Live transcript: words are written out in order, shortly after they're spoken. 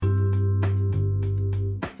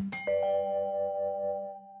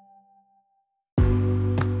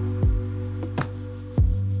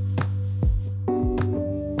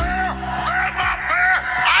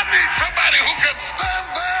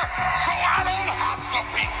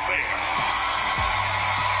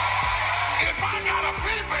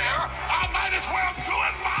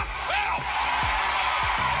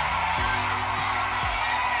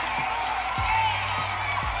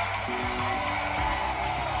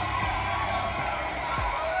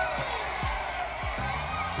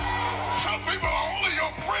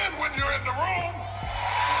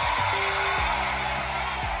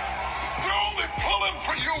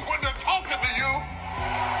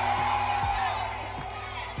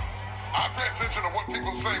attention to what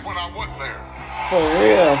people say when I wasn't there. For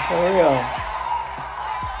real, for real.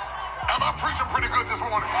 Am I preaching pretty good this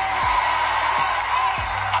morning? I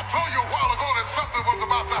told you a while ago that something was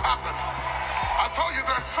about to happen. I told you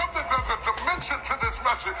there's a dimension to this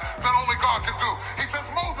message that only God can do. He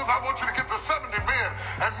says, Moses, I want you to get the 70 men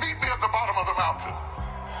and meet me at the bottom of the mountain.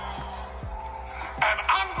 And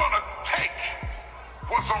I'm going to take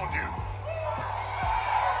what's on you.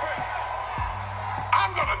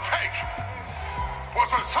 I'm going to take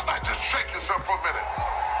what's on. Somebody just shake yourself for a minute.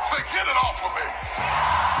 Say, get it off of me.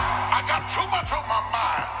 I got too much on my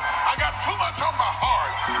mind. I got too much on my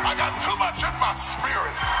heart. I got too much in my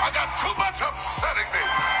spirit. I got too much upsetting me.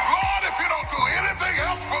 Lord, if you don't do anything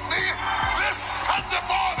else for me this Sunday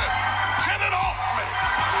morning, get it off me.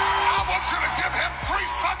 I want you to give him 3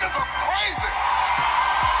 seconds of praising.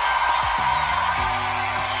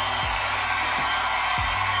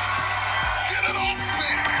 Get it off me.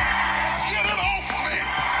 Get it off me.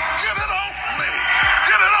 Get it off me.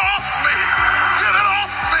 Get it off me. Get it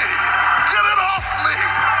off me. Get it off me.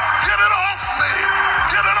 Get it off me.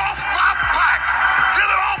 Get it off my back. Get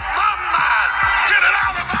it off my mind. Get it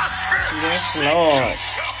out of my spirit. Yes, Lord.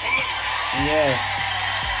 Yes.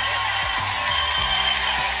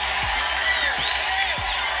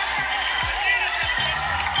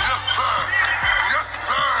 Yes, sir. Yes,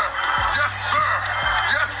 sir. Yes, sir.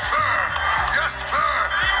 Yes, sir. Yes, sir.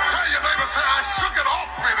 Tell your neighbor, say, I shook it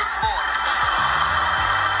off me this morning.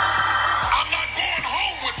 I'm not going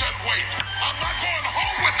home with that weight. I'm not going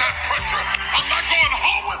home with that pressure. I'm not going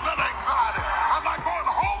home with that anxiety. I'm not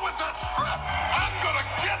going home with that stress. I'm going to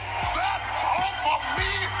get that off of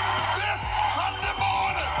me this Sunday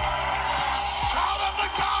morning. Shout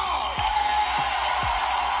unto God.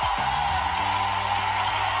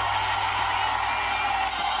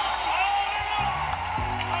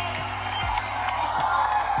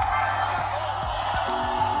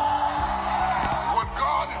 What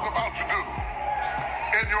God is about to do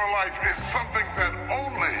in your life is something that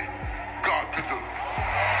only God could do.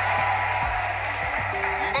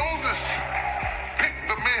 Moses picked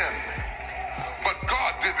the men, but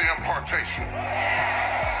God did the impartation.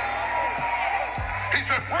 He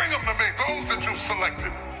said, bring them to me, those that you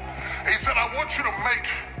selected. He said, I want you to make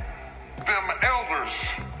them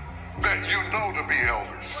elders that you know to be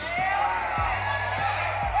elders.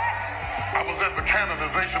 I was at the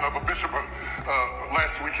canonization of a bishop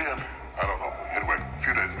last weekend. I don't know. Anyway, a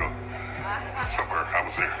few days ago. Somewhere I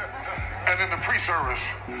was there. And in the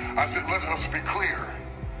pre-service, I said, let us be clear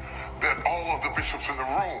that all of the bishops in the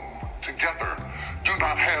room together do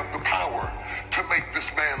not have the power to make this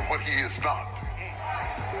man what he is not.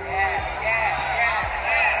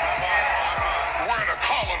 Wearing a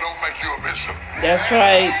collar don't make you a bishop. That's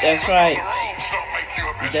right. That's right. Robes don't make you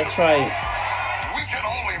a bishop. That's right. We can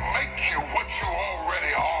only make you what you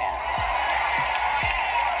already are.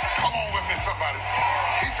 Come on with me, somebody.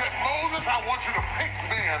 He said, Moses, I want you to pick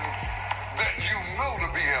men that you know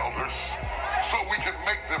to be elders so we can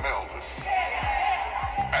make them elders.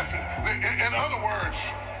 In other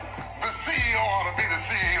words, the CEO ought to be the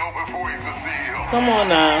CEO before he's a CEO. Come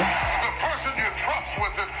on now. The person you trust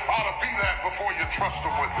with it ought to be that before you trust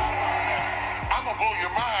them with it. I'm going to blow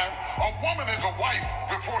your mind. A woman is a wife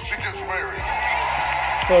before she gets married.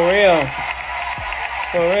 For real.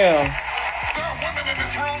 For real. There are women in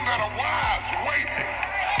this room that are wives waiting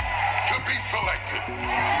to be selected.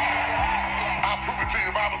 I'll prove it to you.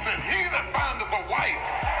 The Bible said, he that findeth a wife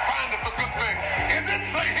findeth a good thing. It didn't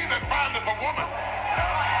say he that findeth a woman.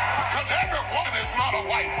 Because every woman is not a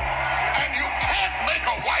wife. And you can't make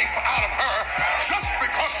a wife out of her just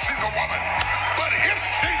because she's a woman. But if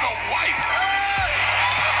she's a wife...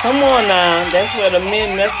 Come on now. That's where the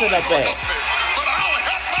men mess it up at. But I'll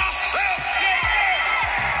help myself.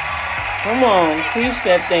 Come on. Teach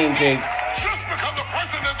that thing, Jakes. Just because the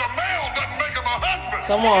person is a male doesn't make him a husband.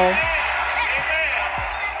 Come on.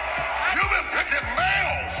 You've been picking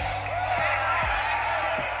males.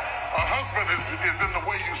 A husband is in the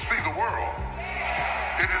way you see the world.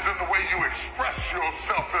 It is in the way you express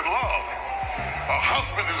yourself in love. A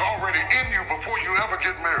husband is already in you before you ever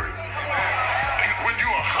get married. When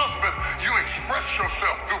you're a husband, you express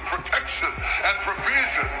yourself through protection and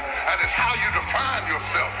provision, and it's how you define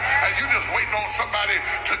yourself. And you're just waiting on somebody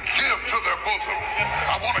to give to their bosom.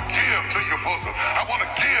 I want to give to your bosom. I want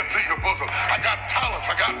to give to your bosom. I got talents.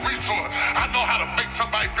 I got resources. I know how to make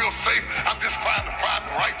somebody feel safe. I'm just trying to find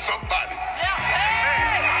the right somebody.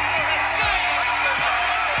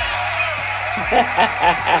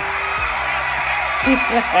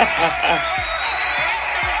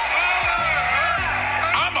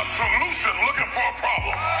 I'm a solution looking for a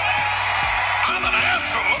problem. I'm an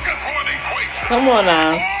just looking for an equation. Come on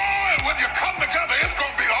now. Oh, and when you come together, it's going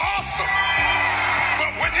to be awesome. But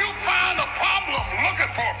when you find a problem looking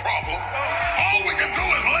for a problem, all we can do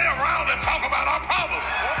is lay around and talk about our problems.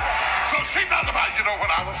 So she talked about, when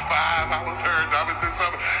I was 5, I was hurt, I was doing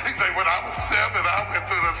something. He said, when I was 7, I went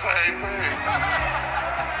through the same thing.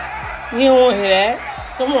 You don't want to hear that.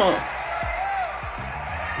 Come on.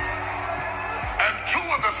 And two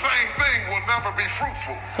of the same thing will never be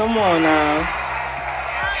fruitful. Come on now.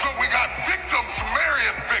 So we got victims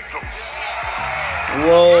marrying victims.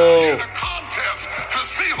 Whoa. We're in a contest to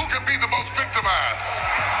see who can be the most victimized.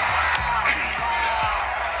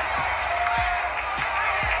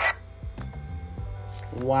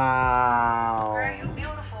 Wow. Girl, you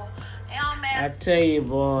beautiful. Man. I tell you,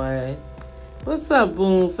 boy. What's up,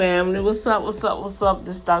 Boom family? What's up?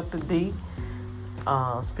 This is Dr. D.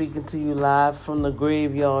 Speaking to you live from the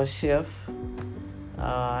graveyard shift.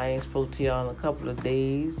 I ain't spoke to y'all in a couple of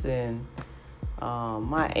days, and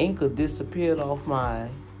my ankle disappeared off my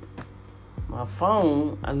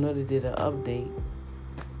phone. I know they did an update,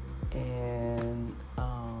 and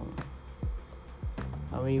I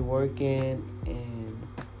mean working and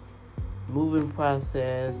moving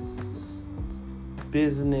process,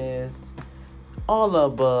 business, all the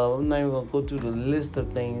above. I'm not even gonna go through the list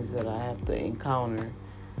of things that I have to encounter.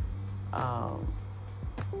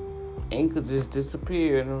 Ankle just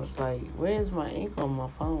disappeared, and I was like, where's my ankle on my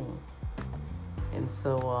phone? And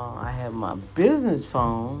so I have my business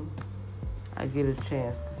phone. I get a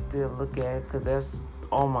chance to still look at it because that's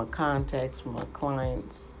all my contacts, my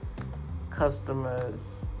clients, customers,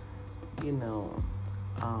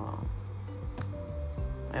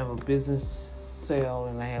 I have a business cell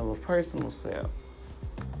and I have a personal cell.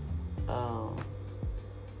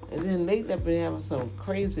 And then lately I've been having some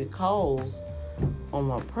crazy calls on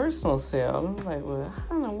my personal cell. I'm like, well,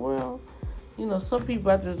 how in the world? Some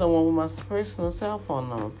people I just don't want my personal cell phone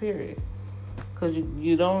number, period. Because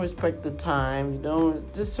you don't respect the time.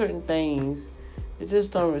 Just certain things you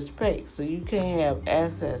just don't respect. So you can't have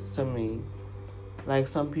access to me like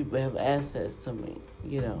some people have access to me,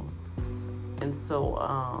 And so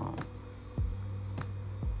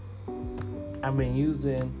I've been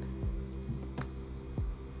using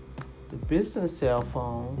the business cell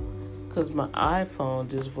phone because my iPhone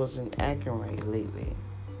just wasn't acting right lately.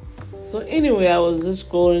 So anyway, I was just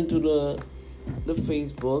scrolling through the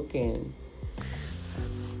Facebook and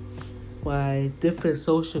my different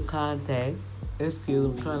social contact. Excuse,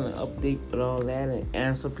 I'm trying to update with all that and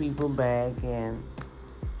answer people back, and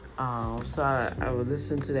so I would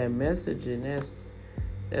listen to that message, and that's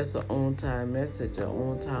an on-time message, an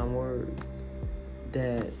on-time word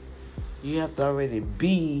that you have to already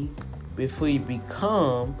be before you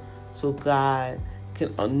become, so God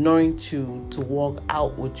can anoint you to walk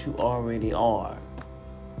out what you already are.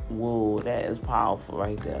 Whoa, that is powerful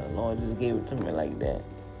right there. Lord just gave it to me like that.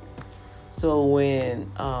 So when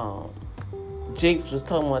Jakes was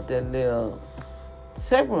talking about that little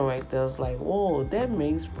segment right there, I was like, whoa, that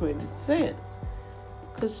makes pretty sense.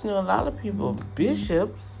 Because, a lot of people,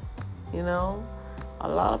 bishops, a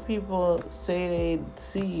lot of people say they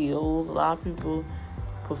CEOs, a lot of people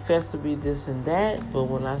profess to be this and that, but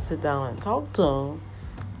when I sit down and talk to them,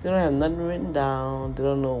 they don't have nothing written down, they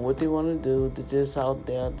don't know what they want to do, they're just out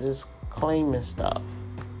there just claiming stuff,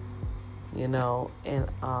 and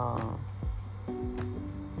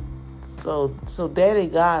So Daddy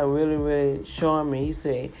God really showing me. He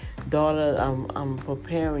said, daughter, I'm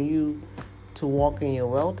preparing you to walk in your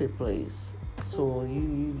wealthy place. So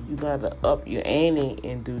you gotta up your ante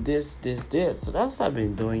and do this. So that's what I've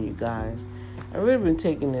been doing, you guys. I've really been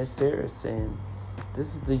taking this serious, and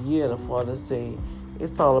this is the year the Father say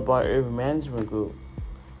it's all about Urban Management Group.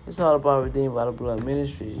 It's all about Redeemed by the Blood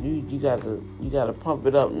Ministries. You gotta pump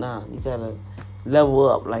it up now. You gotta level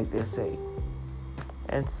up, like they say.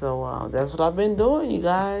 And so that's what I've been doing, you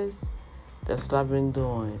guys. That's what I've been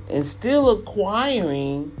doing. And still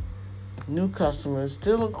acquiring new customers,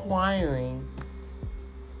 still acquiring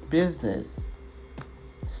business,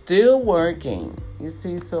 still working. You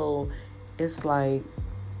see, so it's like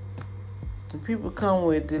when people come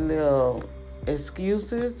with the little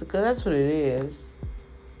excuses, because that's what it is.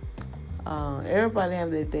 Everybody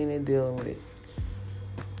have their thing they're dealing with.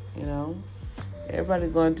 Everybody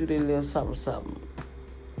going through their little something.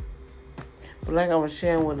 But like I was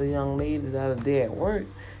sharing with a young lady the other day at work,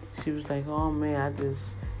 she was like, oh man,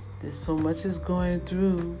 there's so much is going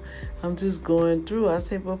through. I'm just going through. I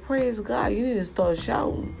said, but praise God, you need to start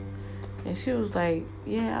shouting. And she was like,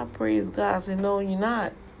 yeah, I praise God. I said, no, you're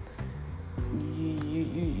not.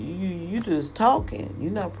 You just talking.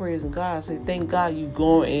 You're not praising God. I said, thank God you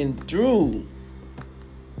going through.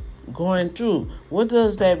 Going through. What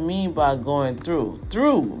does that mean by going through?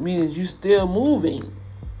 Through means you still moving.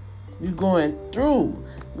 You going through.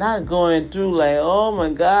 Not going through like, oh my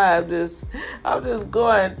God, I'm just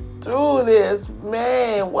going through this.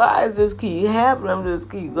 Man, why does this keep happening? I'm just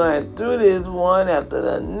keep going through this one after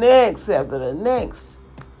the next, after the next.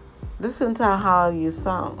 Listen to how you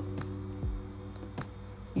sound.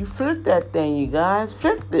 You flip that thing, you guys.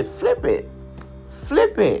 Flip it.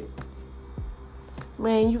 Flip it.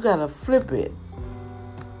 Man, you gotta flip it.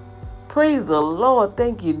 Praise the Lord.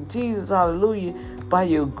 Thank you, Jesus. Hallelujah. By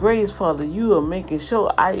your grace, Father, you are making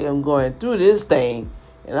sure I am going through this thing.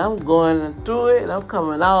 And I'm going through it, and I'm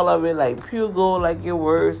coming out of it like pure gold, like your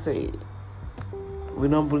word said. We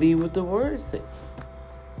don't believe what the word says.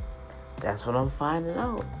 That's what I'm finding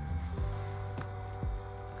out.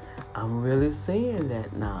 I'm really seeing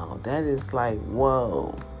that now. That is like,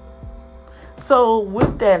 whoa. So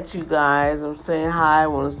with that, you guys, I'm saying hi. I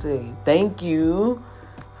want to say thank you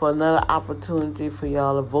for another opportunity for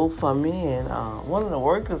y'all to vote for me. And one of the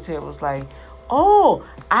workers here was like, oh,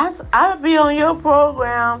 I'll be on your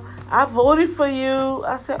program. I voted for you.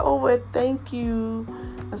 I said, oh, well, thank you.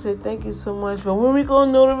 I said, thank you so much. But when we going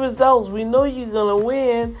to know the results, we know you're going to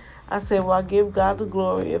win. I said, well, I give God the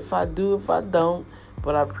glory if I do, if I don't.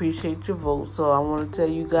 But I appreciate your vote. So I want to tell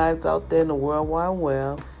you guys out there in the World Wide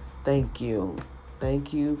Web, thank you.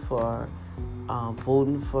 Thank you for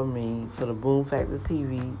voting for me, for the Boom Factor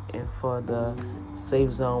TV, and for the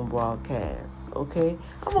Safe Zone broadcast. Okay?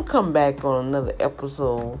 I'm going to come back on another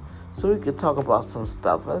episode so we can talk about some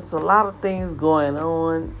stuff. There's a lot of things going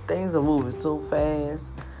on. Things are moving so fast.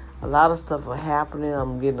 A lot of stuff are happening.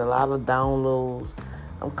 I'm getting a lot of downloads.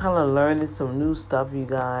 I'm kind of learning some new stuff, you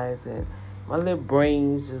guys, and my little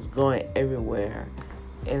brain's just going everywhere.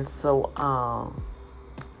 And so,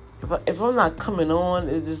 if I'm not coming on,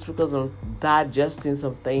 it's just because I'm digesting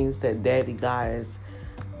some things that Daddy God is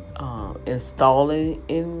installing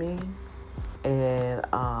in me. And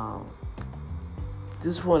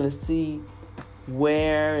just want to see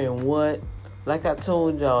where and what. Like I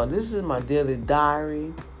told y'all, this is my daily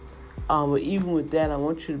diary. But even with that, I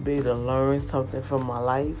want you to be able to learn something from my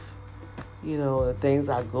life. You know, the things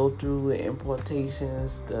I go through, the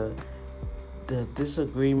importations, the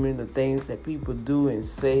disagreement, the things that people do and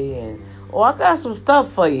say. And I got some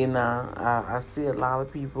stuff for you now. I see a lot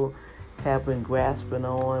of people have been grasping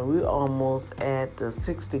on. We're almost at the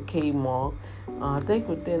 60K mark. I think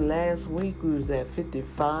within last week we was at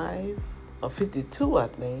 55 or 52, I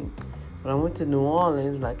think. When I went to New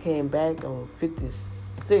Orleans, when I came back on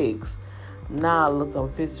 56. Now I look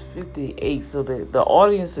on 58, so the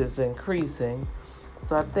audience is increasing.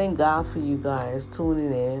 So I thank God for you guys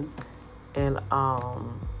tuning in. And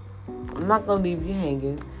I'm not going to leave you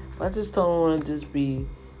hanging. But I just don't want to just be,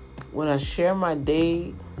 when I share my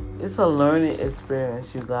day, it's a learning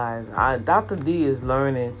experience, you guys. Dr. D is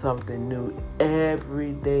learning something new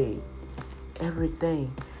every day. Every day.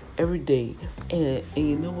 And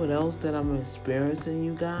you know what else that I'm experiencing,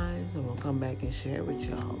 you guys? I'm going to come back and share with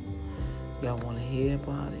y'all. Y'all want to hear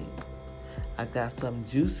about it? I got something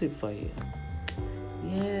juicy for you.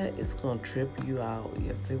 Yeah, it's going to trip you out.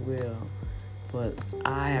 Yes, it will. But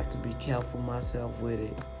I have to be careful myself with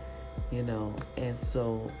it, you know. And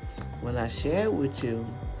so when I share it with you,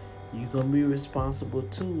 you're going to be responsible,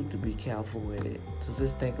 too, to be careful with it. So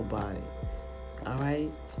just think about it. All right?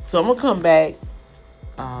 So I'm going to come back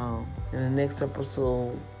in the next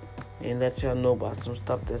episode and let y'all know about some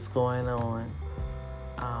stuff that's going on.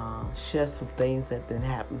 Share some things that didn't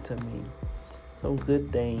happen to me. Some good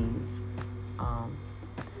things.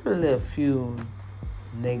 Really a few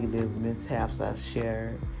negative mishaps I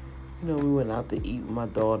shared. You know, we went out to eat with my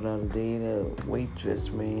daughter the other day. The waitress,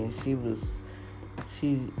 man, she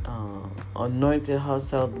anointed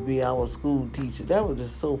herself to be our school teacher. That was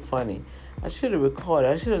just so funny. I should have recorded.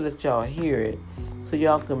 I should have let y'all hear it so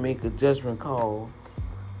y'all can make a judgment call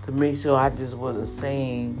to make sure I just wasn't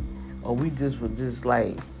saying, or we just were just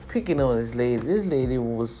like picking on this lady. This lady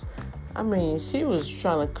was, she was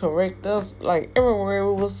trying to correct us like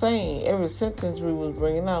everywhere we was saying, every sentence we was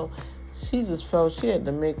bringing out. She just felt she had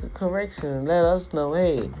to make a correction and let us know,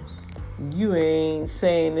 hey, you ain't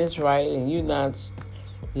saying this right and you're not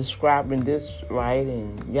describing this right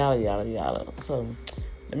and yada, yada, yada. So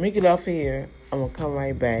let me get off of here. I'm going to come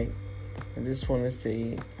right back. I just want to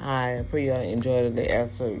say hi. I pray y'all enjoyed the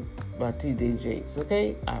answer by TD Jakes.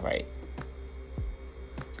 Okay? All right.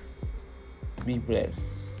 Be blessed.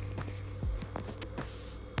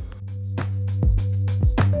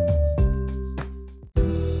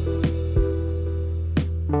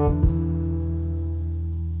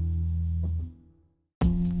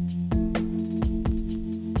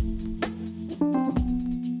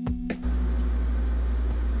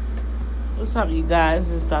 What's up, you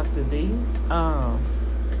guys? It's Dr. D. I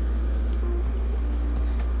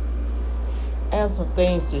have some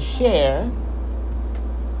things to share,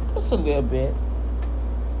 just a little bit.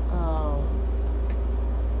 I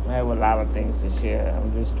have a lot of things to share.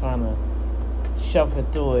 I'm just trying to shuffle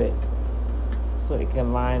through it so it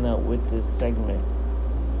can line up with this segment.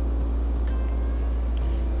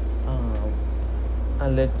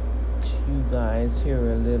 I'll let you guys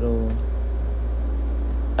hear a little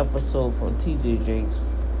episode from TJ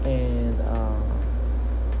Jakes, and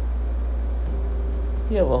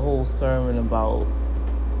he have a whole sermon about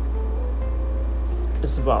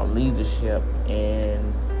leadership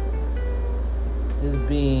and just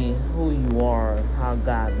being who you are, how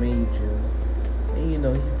God made you.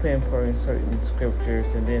 And he pinpoint certain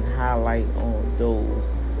scriptures and then highlight on those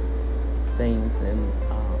things. And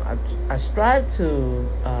I strive to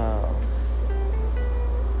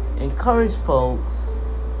encourage folks,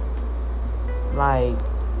 like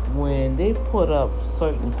when they put up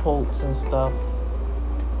certain quotes and stuff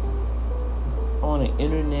on the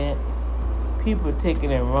internet, people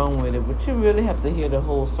taking it and run with it, but you really have to hear the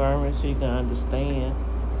whole sermon so you can understand.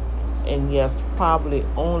 And yes, probably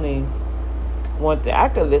only one thing. I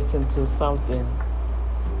could listen to something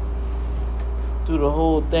through the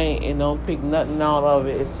whole thing and don't pick nothing out of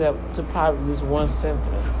it except to probably just one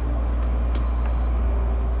sentence,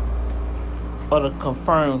 or to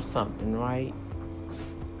confirm something, right?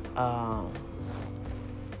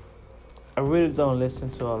 I really don't listen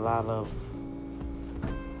to a lot of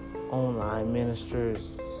online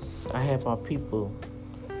ministers. I have my people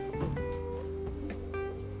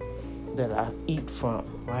that I eat from,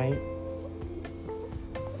 right?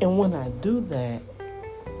 And when I do that,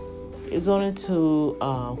 it's only to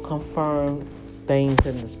confirm things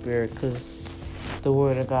in the spirit, because the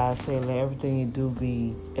word of God says, let everything you do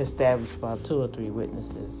be established by 2 or 3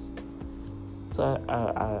 witnesses. So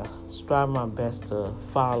I strive my best to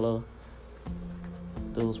follow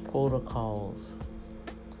those protocols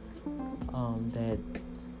that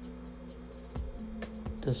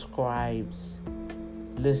the scribes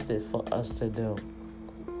listed for us to do.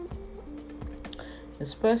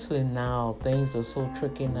 Especially now, things are so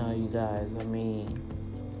tricky now, you guys. I mean,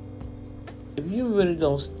 if you really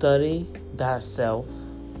don't study thyself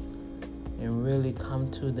and really come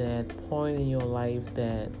to that point in your life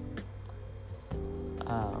that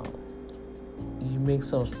you make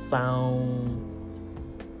some sound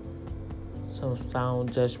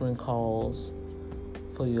judgment calls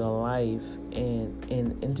for your life,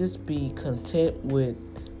 and just be content with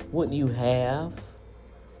what you have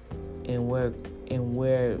and where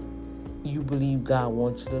you believe God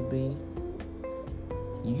wants you to be,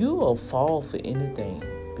 you will fall for anything,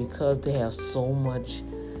 because they have so much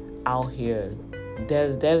out here.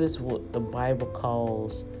 That is what the Bible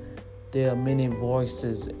calls, there are many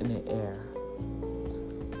voices in the air.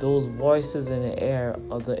 Those voices in the air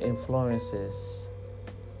are the influences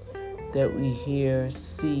that we hear,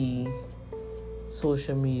 see,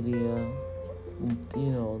 social media,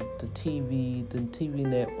 the TV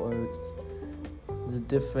networks, the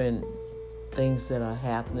different things that are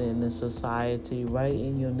happening in the society, right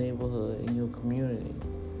in your neighborhood, in your community,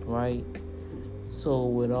 right? So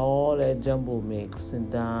with all that jumble mix and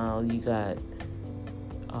down, you got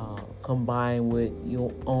combined with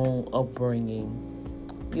your own upbringing,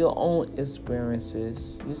 your own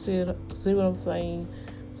experiences. You see what I'm saying?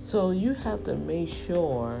 So you have to make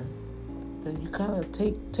sure that you kind of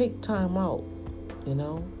take time out,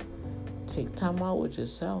 take time out with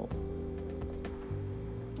yourself.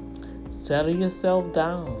 Settle yourself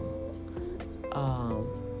down.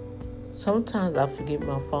 Sometimes I forget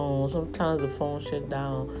my phone. Sometimes the phone shut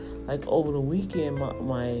down. Like over the weekend,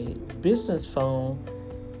 my business phone,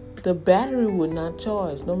 the battery would not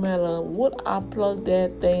charge. No matter what I plugged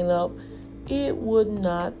that thing up, it would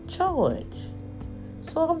not charge.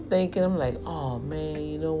 So I'm like, oh man,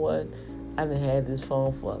 you know what? I done had this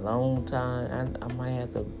phone for a long time. I might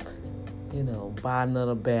have to, buy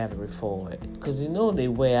another battery for it. Because they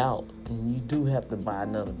wear out, and you do have to buy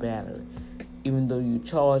another battery. Even though you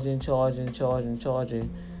charging through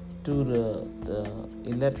the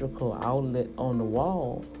electrical outlet on the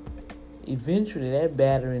wall, eventually that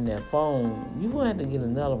battery in that phone, you're going to have to get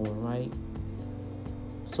another one, right?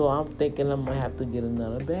 So I'm thinking I'm going to have to get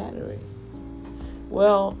another battery.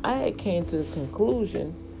 Well, I had came to the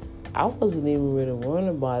conclusion, I wasn't even really worrying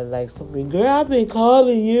about it. Like something, girl, I've been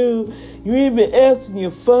calling you. You ain't been answering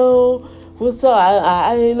your phone. What's up?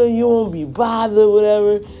 I didn't know you won't be bothered,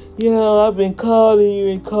 whatever. I've been calling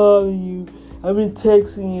you. I've been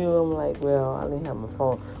texting you. I'm like, well, I didn't have my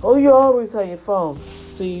phone. Oh, you always have your phone.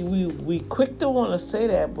 See, we quick to want to say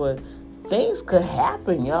that, but things could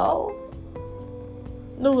happen, y'all.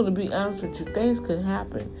 No, to be honest with you, things could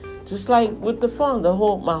happen. Just like with the phone,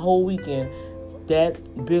 my whole weekend,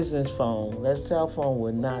 that business phone, that cell phone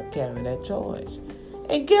would not carry that charge.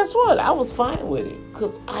 And guess what? I was fine with it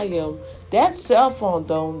because that cell phone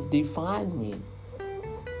don't define me.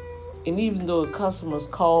 And even though customers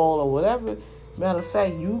call or whatever, matter of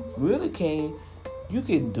fact, you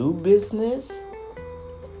can do business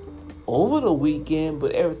over the weekend,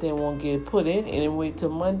 but everything won't get put in anyway till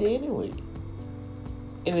Monday anyway.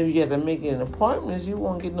 And if you have to make an appointment, you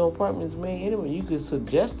won't get no appointments made anyway. You could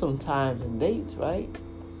suggest some times and dates, right?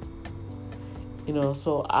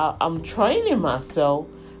 So I'm training myself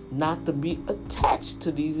not to be attached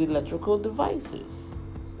to these electrical devices.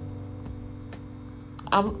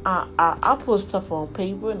 I put stuff on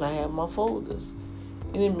paper and I have my folders.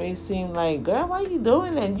 And it may seem like, girl, why are you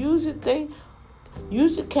doing that? Use your thing.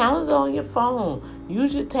 Use your calendar on your phone.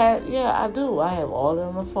 Use your tab. Yeah, I do. I have all that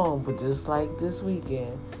on my phone. But just like this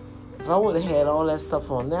weekend, if I would have had all that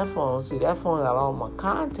stuff on that phone, see, that phone got all my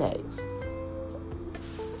contacts.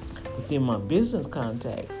 But then my business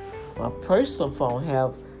contacts, my personal phone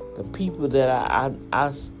have the people that I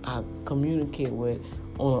communicate with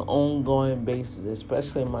on an ongoing basis,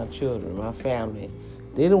 especially my children, my family.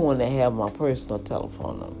 They're the one that have my personal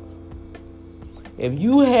telephone number. If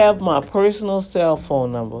you have my personal cell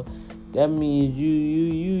phone number, that means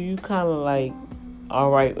you kind of like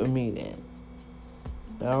all right with me then.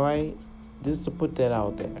 All right? Just to put that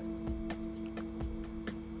out there.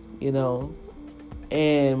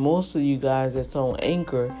 And most of you guys that's on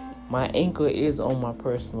Anchor, my Anchor is on my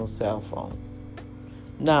personal cell phone.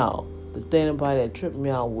 Now, the thing about it that tripped me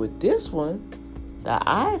out with this one, the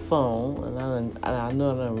iPhone, and I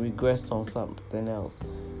know I regressed on something else.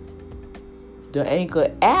 The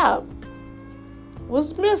Anchor app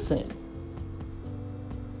was missing.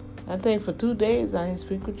 I think for 2 days I didn't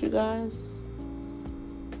speak with you guys.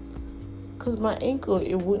 Because my Anchor,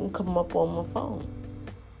 it wouldn't come up on my phone.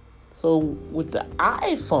 So with the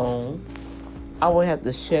iPhone, I would have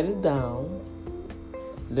to shut it down,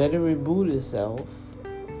 let it reboot itself.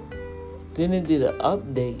 Then it did an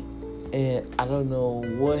update, and I don't know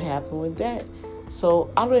what happened with that. So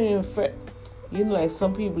I don't even fret. Like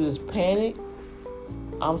some people just panic.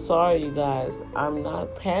 I'm sorry, you guys. I'm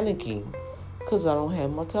not panicking because I don't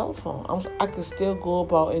have my telephone. I can still go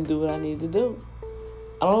about and do what I need to do.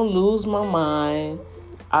 I don't lose my mind.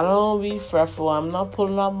 I don't be fretful. I'm not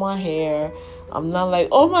pulling out my hair. I'm not like,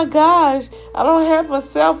 oh my gosh, I don't have my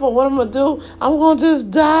cell phone. What am I going to do? I'm going to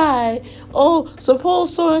just die. Oh,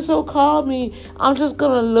 suppose so-and-so called me. I'm just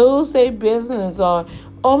going to lose their business. Or,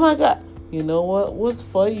 oh my God. You know what? What's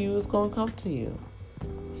for you is going to come to you.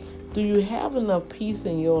 Do you have enough peace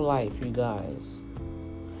in your life, you guys?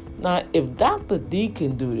 Now, if Dr. D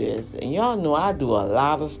can do this, and y'all know I do a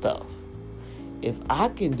lot of stuff. If I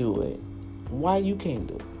can do it, why you can't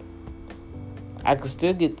do it? I can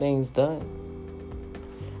still get things done.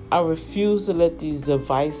 I refuse to let these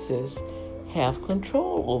devices have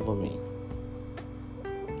control over me.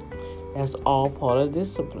 That's all part of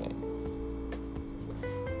discipline.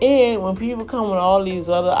 And when people come with all these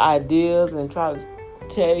other ideas and try to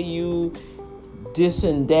tell you this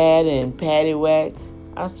and that and paddywhack,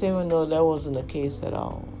 I say, well, no, that wasn't the case at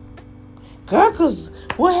all. Girl, because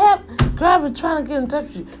what happened? Girl, I've been trying to get in touch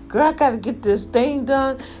with you. Girl, I got to get this thing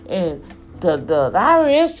done. And the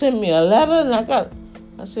IRS sent me a letter. And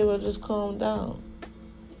I said, well, just calm down.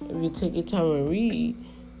 If you take your time and read,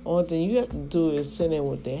 only thing you have to do is send in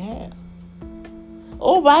what they have.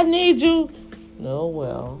 Oh, but I need you. No,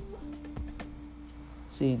 well.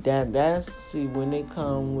 See, that's when they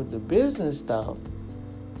come with the business stuff,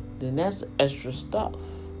 then that's extra stuff.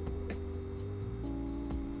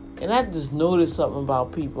 And I just noticed something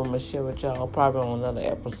about people. I'm going to share with y'all probably on another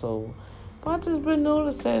episode. But I've just been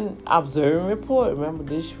noticing, observe and report. Remember,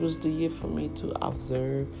 this was the year for me to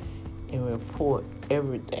observe and report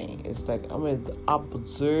everything. It's like I'm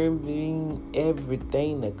observing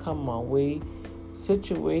everything that come my way.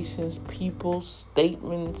 Situations, people,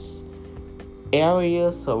 statements,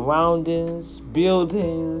 areas, surroundings,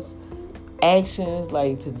 buildings, actions.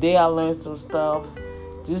 Like today I learned some stuff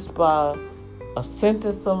just by a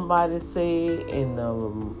sentence somebody said and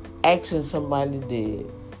action somebody did.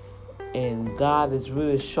 And God is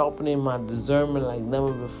really sharpening my discernment like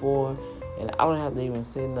never before. And I don't have to even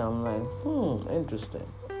say nothing. I'm like, interesting.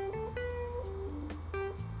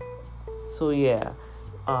 So yeah,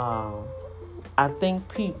 I thank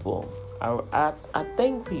people. I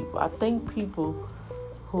thank people. I thank people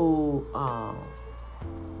who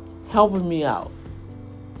helping me out.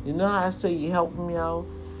 You know how I say you helping me out?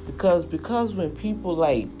 Because when people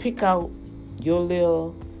like pick out your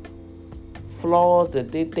little flaws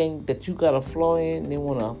that they think that you got a flaw in, they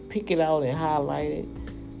want to pick it out and highlight it.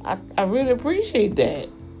 I really appreciate that,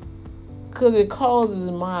 because it causes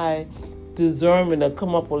my discernment to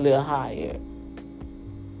come up a little higher.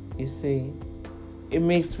 You see, it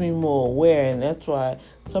makes me more aware, and that's why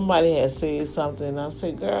somebody has said something, and I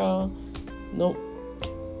say, girl, no,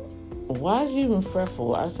 why is you even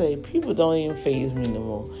fretful? I say, people don't even faze me no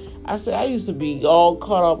more. I say, I used to be all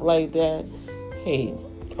caught up like that. Hey,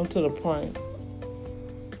 I'm to the point.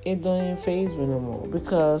 It don't even faze me no more,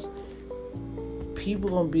 because people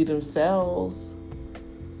gonna be themselves,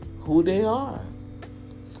 who they are,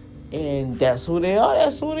 and that's who they are.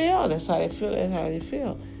 That's who they are. That's how they feel. That's how they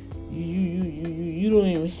feel. You don't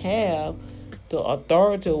even have the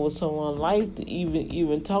authority over someone's life to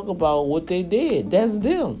even talk about what they did. That's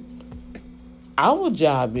them. Our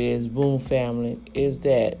job is, Boom Family, is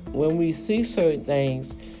that when we see certain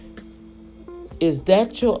things, is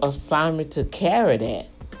that your assignment to carry that?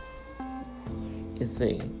 You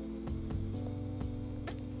see.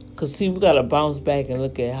 Because, see, we got to bounce back and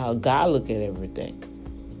look at how God look at everything.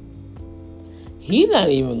 He not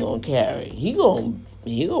even going to carry. He going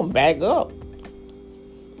to back up.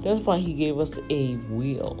 That's why he gave us a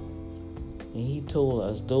will. And he told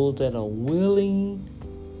us, those that are willing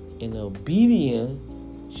and obedient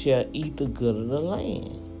shall eat the good of the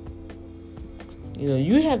land. You know,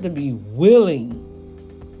 you have to be willing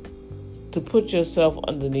to put yourself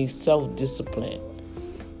underneath self-discipline.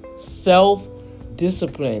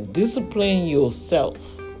 Self-discipline. Discipline yourself.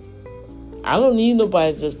 I don't need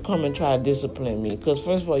nobody to just come and try to discipline me. Because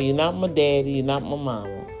first of all, you're not my daddy, you're not my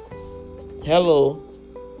mama. Hello.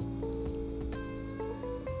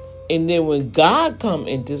 And then when God come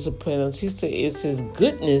and discipline us, he said it's his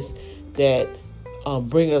goodness that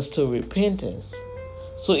bring us to repentance.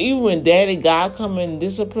 So even when Daddy God come and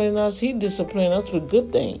discipline us, he discipline us for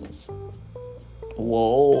good things.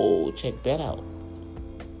 Whoa, check that out.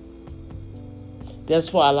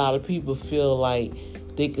 That's why a lot of people feel like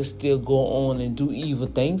they can still go on and do evil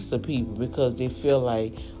things to people, because they feel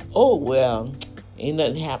like, oh, well, ain't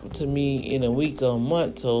nothing happened to me in a week or a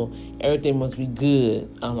month, so everything must be good.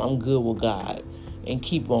 I'm good with God. And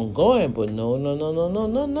keep on going. But no.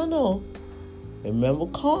 Remember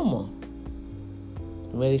karma.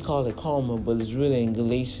 Well, they call it karma, but it's really in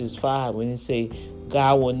Galatians 5 when they say,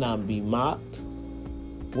 God will not be mocked.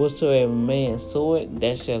 Whatsoever man soweth,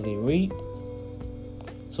 that shall he reap.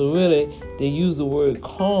 So really, they use the word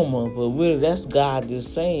karma, but really that's God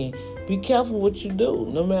just saying, be careful what you do,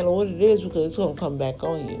 no matter what it is, because it's going to come back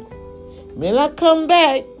on you. It may not come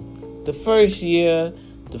back the first year,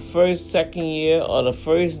 the second year, or the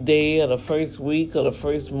first day, or the first week, or the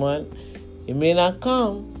first month. It may not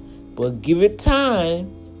come, but give it time.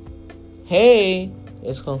 Hey,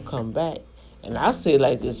 it's going to come back. And I say it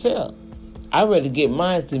like this here. I'd rather get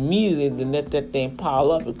mine immediately than let that thing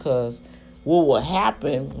pile up, because what will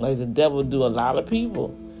happen, like the devil do a lot of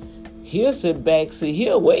people, he'll sit back,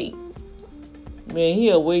 he'll wait. Man,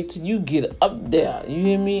 he'll wait till you get up there. You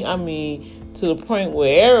hear me? I mean, to the point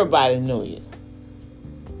where everybody know you.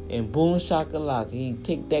 And boom, shakalaka, he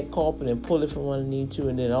take that carpet and pull it from underneath you,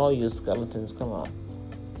 and then all your skeletons come out.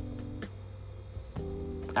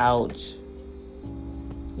 Ouch.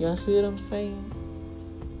 Y'all see what I'm saying?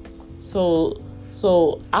 So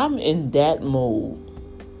I'm in that mode.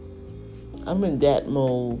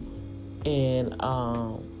 And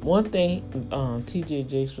one thing TJ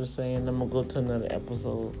Jakes was saying, I'm gonna go to another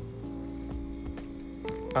episode.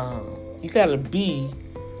 You gotta be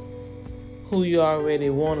who you already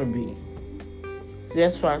wanna be. See,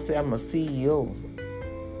 that's why I say I'm a CEO.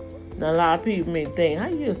 Now a lot of people may think, how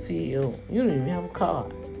you a CEO? You don't even have a car.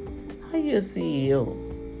 How you a CEO?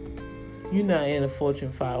 You're not in the Fortune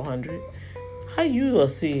 500. How you a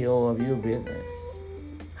CEO of your business?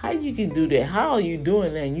 How you can do that? How are you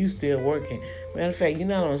doing that and you still working? Matter of fact, you're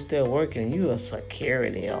not only still working, you're a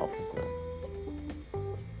security officer.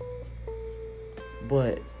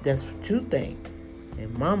 But that's what you think.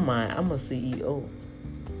 In my mind, I'm a CEO.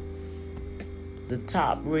 The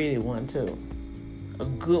top rated one too. A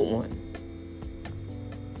good one.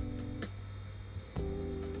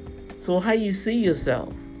 So how you see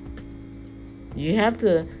yourself? You have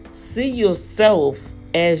to see yourself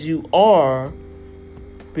as you are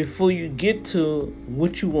before you get to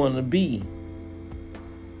what you want to be.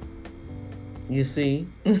 You see?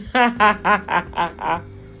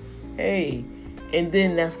 Hey, and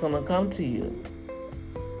then that's going to come to you.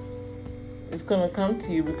 It's going to come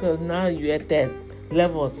to you because now you're at that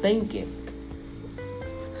level of thinking.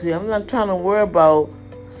 See, I'm not trying to worry about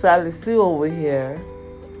Sally Sue over here.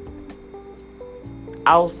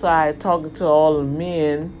 outside talking to all the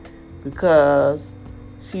men because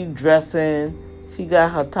she dressing, she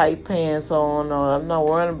got her tight pants on. I'm not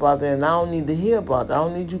worrying about that, and I don't need to hear about that. I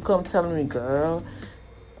don't need you come telling me, girl,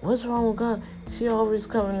 what's wrong with God? She always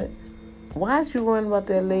coming in. Why is you worrying about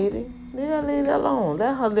that lady? Leave that lady alone.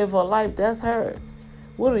 Let her live her life. That's her.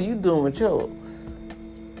 What are you doing with yours?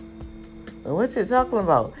 And what you talking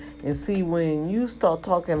about? And see, when you start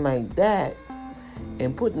talking like that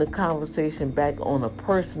and putting the conversation back on a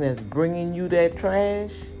person that's bringing you that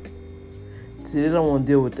trash, see, they don't want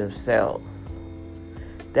to deal with themselves.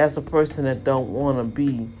 That's a person that don't want to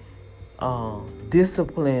be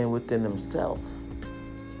disciplined within themselves.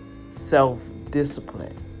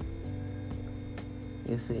 Self-discipline.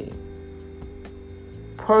 You see,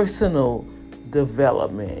 personal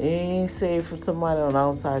development. It ain't safe for somebody on the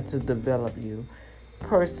outside to develop you.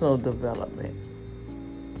 Personal development.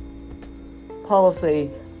 Paul say,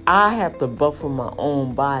 I have to buffer my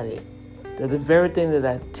own body. That the very thing that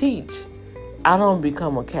I teach, I don't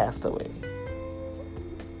become a castaway.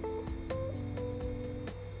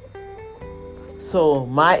 So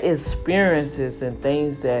my experiences and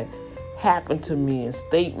things that happen to me and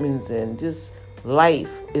statements and just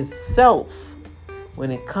life itself, when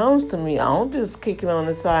it comes to me, I don't just kick it on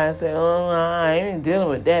the side and say, oh, nah, I ain't dealing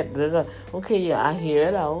with that. Blah, blah. Okay, yeah, I hear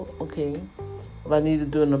it out. Okay. If I need to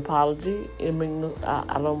do an apology, I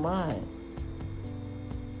don't mind.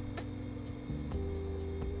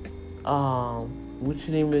 What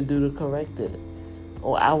you need me to do to correct it?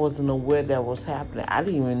 Or I wasn't aware that was happening. I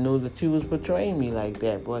didn't even know that you was portraying me like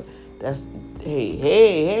that. But that's,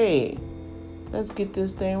 hey, let's get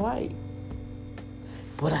this thing right.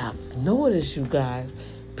 But I've noticed, you guys,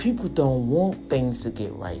 people don't want things to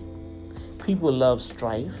get right. People love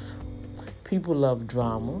strife. People love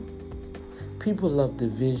drama. People love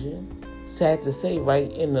division. Sad to say,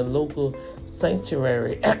 right in the local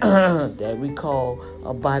sanctuary that we call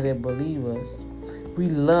a body of believers, we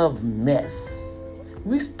love mess.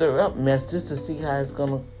 We stir up mess just to see how it's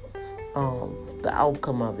going to, the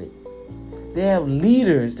outcome of it. They have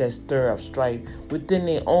leaders that stir up strife within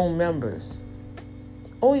their own members.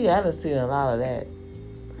 Oh yeah, I done seen a lot of that.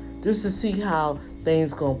 Just to see how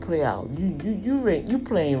things gonna play out. You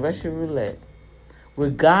playing Russian roulette.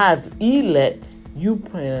 With God's elect, you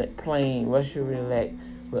playing Russian roulette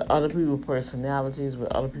with other people's personalities,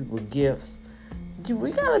 with other people's gifts.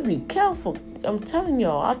 We gotta be careful. I'm telling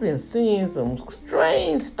y'all, I've been seeing some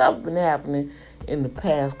strange stuff been happening in the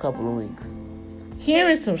past couple of weeks.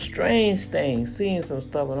 Hearing some strange things, seeing some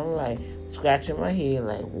stuff, and I'm like scratching my head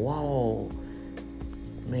like, whoa.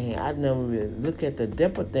 Man, I never really look at the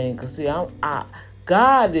deeper thing. Because, see,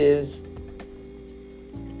 God is,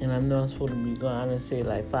 and I know I'm supposed to be going to say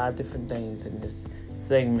like 5 different things in this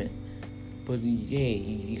segment. But, hey,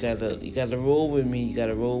 you gotta roll with me. You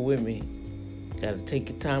gotta roll with me. You gotta take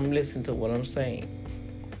your time and listen to what I'm saying.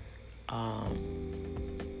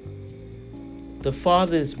 The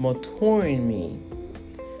Father is maturing me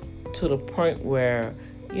to the point where,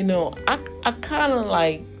 I kind of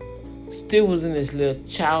like, still was in this little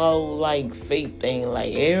childlike faith thing,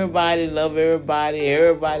 like everybody love everybody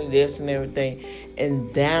this and everything.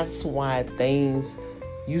 And that's why things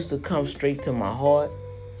used to come straight to my heart,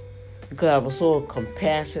 because I was so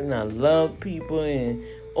compassionate. I love people, and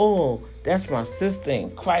that's my sister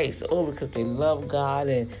in Christ. Because they love God,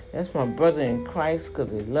 and that's my brother in Christ because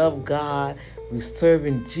they love God. We're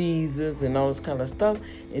serving Jesus and all this kind of stuff.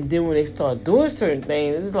 And then when they start doing certain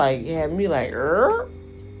things, it's like it had me like,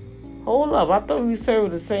 hold up, I thought we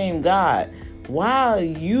served the same God. Why are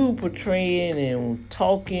you portraying and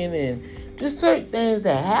talking and just certain things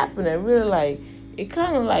that happen that really it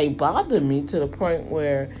kind of bothered me to the point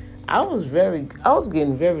where I was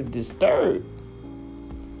getting very disturbed.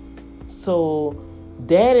 So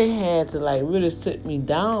Daddy had to really sit me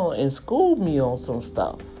down and school me on some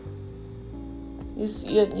stuff. You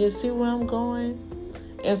see where I'm going?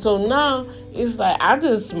 And so now it's like I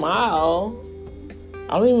just smile.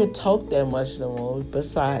 I don't even talk that much no more,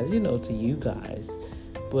 besides, to you guys.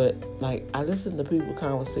 But, I listen to people's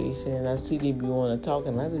conversation, and I see they be wanting to talk,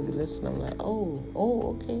 and I just be listening. I'm like, oh,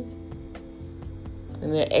 okay.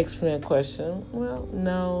 And they ask me a question. Well,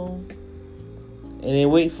 no. And they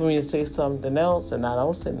wait for me to say something else, and I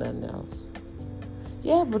don't say nothing else.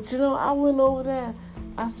 Yeah, but, I went over there.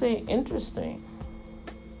 I say, interesting.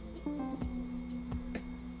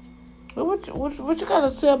 What you got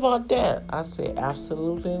to say about that? I say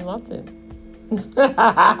absolutely nothing.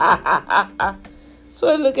 So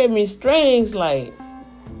they look at me strange, like,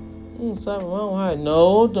 something wrong with her.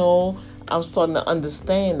 No. I'm starting to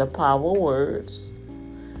understand the power of words.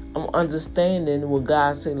 I'm understanding what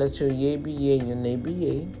God said, let your yea be yea and your nay be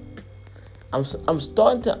yea. I'm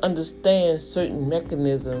starting to understand certain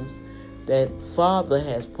mechanisms that Father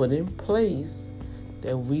has put in place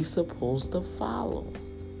that we supposed to follow.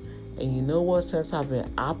 And you know what? Since I've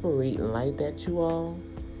been operating like that, you all,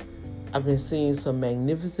 I've been seeing some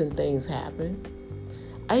magnificent things happen.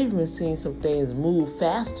 I've even been seeing some things move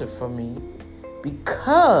faster for me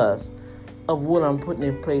because of what I'm putting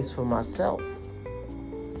in place for myself.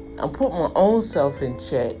 I'm putting my own self in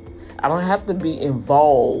check. I don't have to be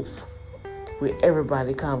involved with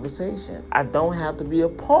everybody's conversation. I don't have to be a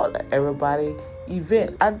part of everybody's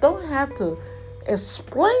event. I don't have to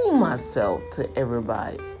explain myself to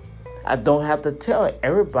everybody. I don't have to tell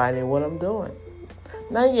everybody what I'm doing.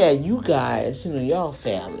 Now, yeah, you guys, y'all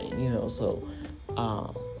family, so,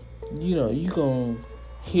 you're going to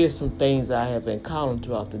hear some things I have encountered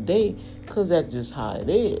throughout the day because that's just how it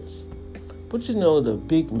is. But the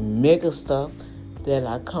big mega stuff that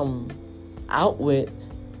I come out with,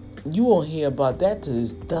 you won't hear about that till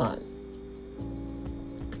it's done.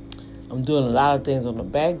 I'm doing a lot of things on the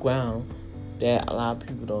background that a lot of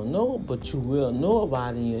people don't know, but you will know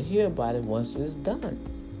about it and you'll hear about it once it's done.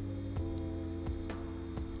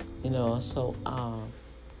 So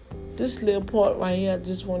this little part right here, I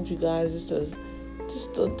just want you guys just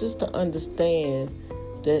to understand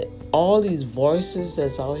that all these voices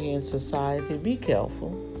that's out here in society, be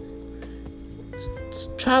careful.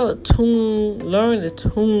 Try to learn to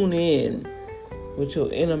tune in with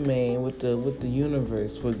your inner man, with the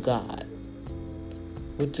universe, with God,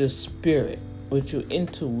 with your spirit, with your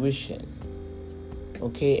intuition.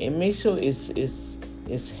 Okay, and make sure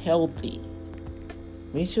it's healthy.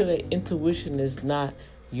 Make sure that intuition is not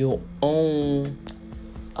your own.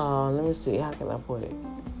 Let me see. How can I put it?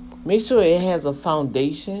 Make sure it has a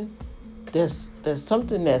foundation. There's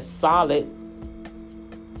something that's solid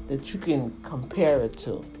that you can compare it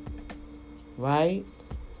to, right?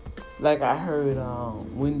 Like I heard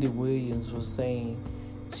Wendy Williams was saying,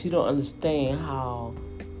 she don't understand how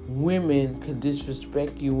women can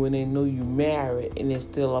disrespect you when they know you married and they're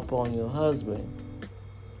still up on your husband.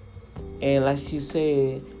 And like she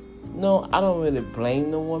said, no, I don't really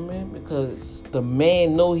blame the woman because the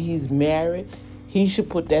man know he's married. He should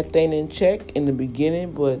put that thing in check in the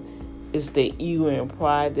beginning, but it's their ego and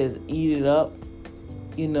pride that's eat it up,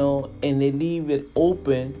 and they leave it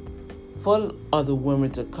open for other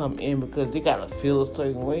women to come in because they got to feel a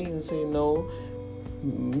certain way and say, no,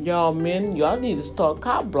 y'all men, y'all need to start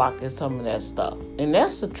cop blocking some of that stuff. And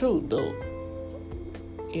that's the truth, though.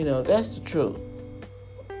 That's the truth.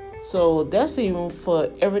 So that's even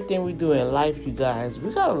for everything we do in life, you guys.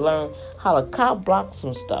 We got to learn how to cop block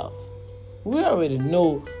some stuff. We already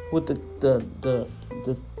know what the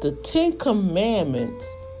 10 Commandments,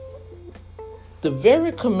 the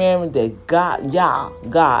very commandment that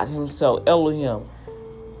God himself, Elohim,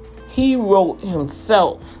 he wrote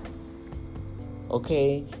himself,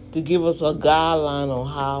 okay, to give us a guideline on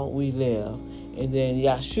how we live. And then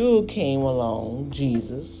Yahshua came along,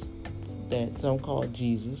 Jesus, that some call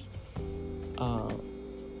Jesus,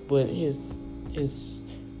 but his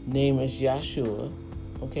name is Yahshua,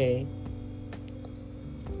 okay,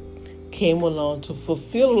 came along to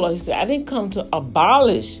fulfill the law. He said, I didn't come to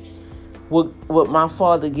abolish what my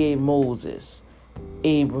father gave Moses,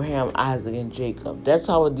 Abraham, Isaac, and Jacob. That's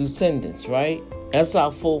our descendants, right? That's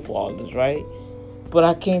our forefathers, right? But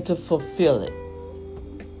I came to fulfill it.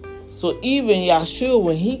 So even Yahshua,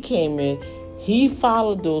 when he came in, he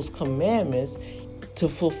followed those commandments to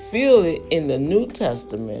fulfill it in the New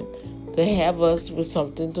Testament, to have us with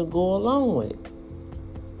something to go along with.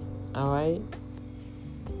 All right?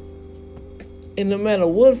 And no matter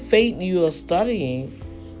what faith you are studying,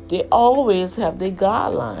 they always have their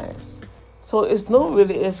guidelines. So it's no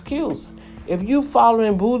really excuse. If you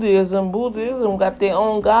following Buddhism got their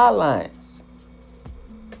own guidelines.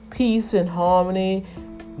 Peace and harmony,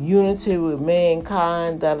 unity with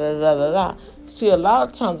mankind, da-da-da-da-da. See, a lot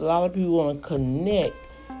of times, a lot of people want to connect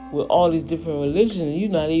with all these different religions, and you're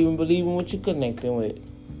not even believing what you're connecting with.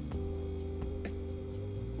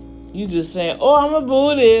 You just saying, oh, I'm a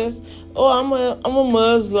Buddhist. Oh, I'm a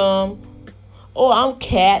Muslim. Oh, I'm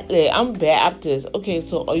Catholic. I'm Baptist. Okay,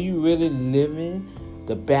 so are you really living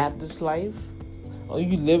the Baptist life? Are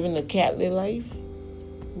you living the Catholic life?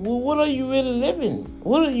 Well, what are you really living?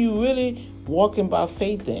 What are you really walking by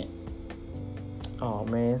faith in? Oh,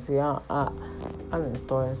 man, see, I done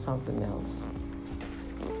started something else.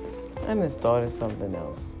 I done I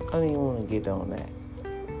don't even want to get on that.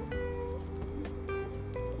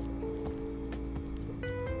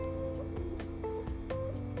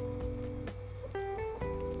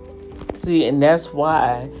 See, and that's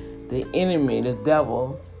why the enemy, the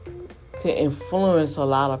devil, can influence a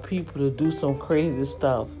lot of people to do some crazy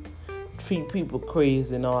stuff. Treat people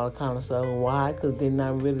crazy and all that kind of stuff. Why? Because they're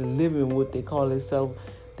not really living what they call themselves.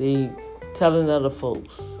 They telling other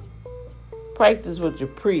folks. Practice what you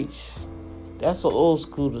preach. That's what old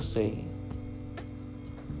school to say.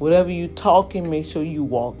 Whatever you talking, make sure you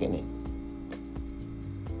walk in it.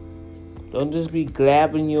 Don't just be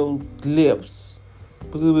glabbing your lips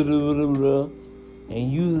blah, blah, blah, blah, blah,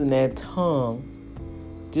 and using that tongue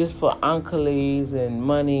just for accolades and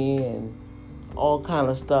money and all kind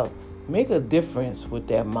of stuff. Make a difference with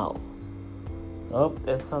that mouth. Oh,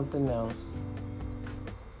 that's something else.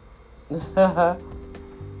 Let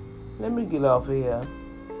me get off of here.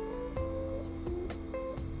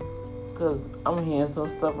 Because I'm hearing some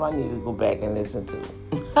stuff I need to go back and listen to.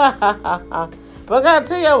 But I gotta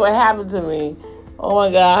tell you what happened to me. Oh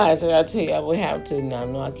my gosh, I gotta tell you what happened to me. Now I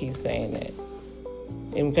know I keep saying that.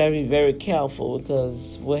 And gotta be very careful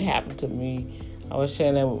because what happened to me, I was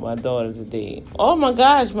sharing that with my daughter today. Oh my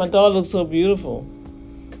gosh, my daughter looks so beautiful.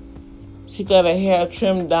 She got her hair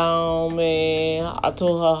trimmed down, man. I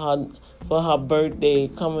told her for her birthday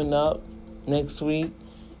coming up next week,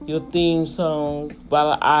 your theme song by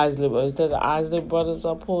the Isley Brothers. Is that the Isley Brothers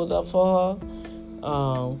I pulled up for her?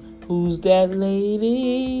 Who's that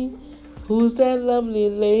lady? Who's that lovely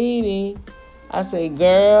lady? I say,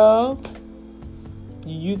 girl,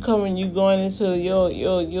 you going into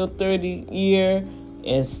your 30 year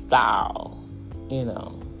in style,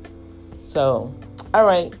 So, all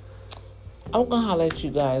right. I'm going to holler at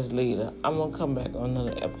you guys later. I'm going to come back on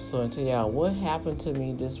another episode and tell y'all what happened to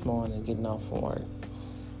me this morning getting off from work.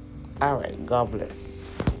 All right. God bless.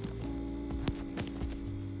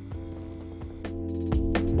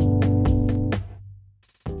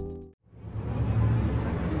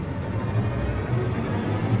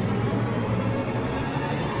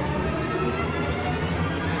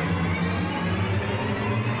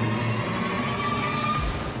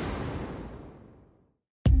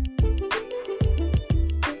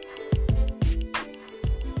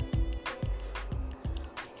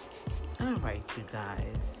 Alright, you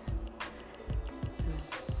guys. This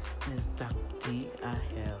is Dr. D.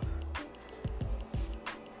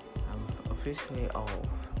 I'm officially off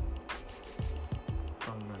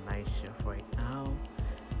from the night shift right now.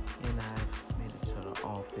 And I've made it to the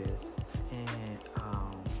office. And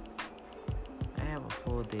I have a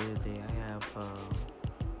full day today. I have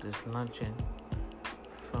this luncheon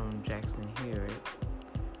from Jackson Hewitt.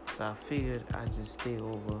 So I figured I'd just stay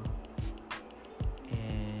over.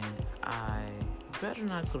 I better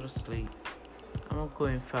not go to sleep. I'm going to go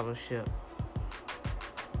in fellowship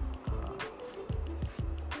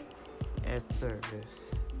at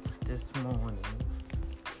service this morning.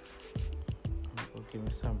 I'm going to go give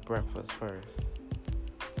me some breakfast first.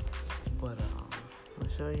 But I'll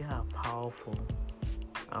show you how powerful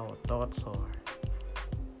our thoughts are.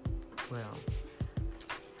 Well,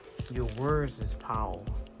 your words is power.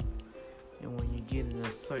 And when you get in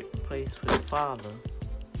a certain place with the Father,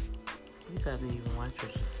 you gotta even watch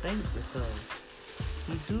what you think, because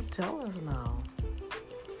he do tell us now.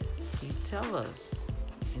 He tell us,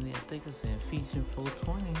 and I think it's in Ephesians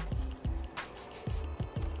 4:20,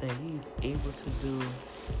 that he's able to do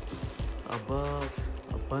above,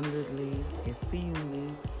 abundantly,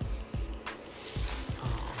 exceedingly,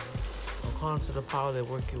 according to the power that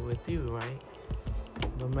worketh with you, right?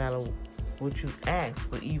 No matter what you ask,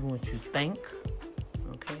 but even what you think,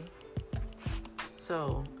 okay?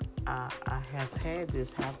 So, I have had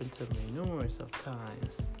this happen to me numerous of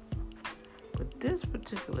times, but this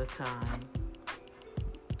particular time,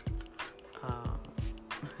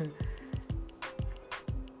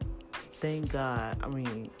 thank God,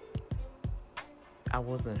 I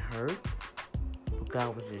wasn't hurt, but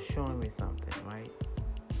God was just showing me something, right?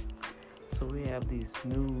 So we have these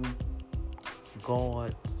new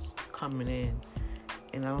guards coming in,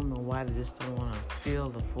 and I don't know why they just don't want to fill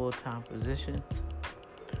the full-time position.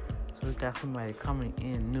 So we got somebody coming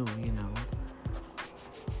in new,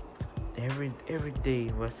 every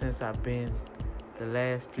day, well, since I've been the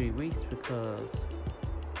last 3 weeks, because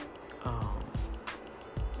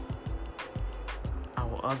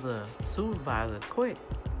our other supervisor quit,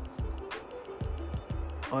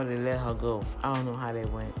 or they let her go. I don't know how they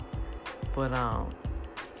went, but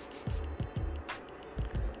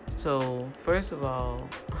so first of all,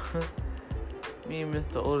 me and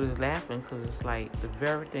Mr. Otis laughing, because it's like the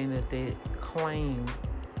very thing that they claim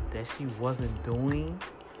that she wasn't doing,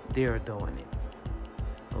 they're doing it.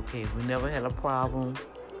 Okay, we never had a problem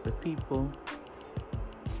with people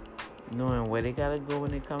knowing where they gotta go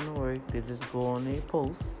when they come to work. They just go on their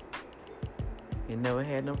posts You never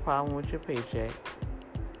had no problem with your paycheck.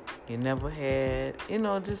 You never had,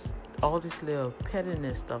 just all this little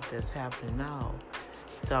pettiness stuff that's happening now.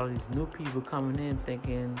 With all these new people coming in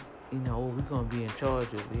thinking, we're going to be in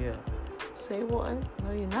charge of here. Say what?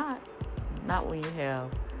 No, you're not. Not when you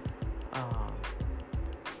have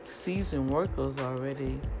seasoned workers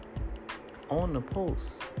already on the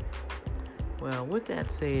post. Well, with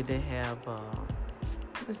that said, they have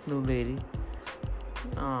this new lady.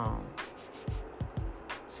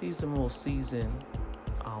 She's the most seasoned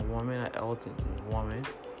woman, an elderly woman.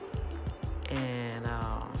 And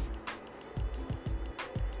I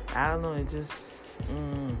don't know, it just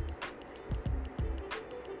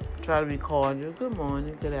try to be cordial. Good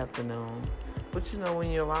morning, good afternoon. But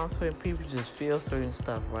when you're around certain people, you just feel certain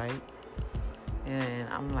stuff, right? And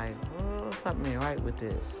I'm like, something ain't right with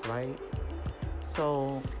this, right?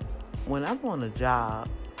 So when I'm on a job,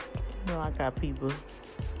 I got people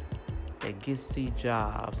that gets these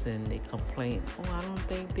jobs and they complain, I don't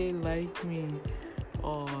think they like me,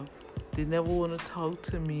 or they never want to talk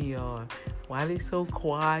to me, or why they so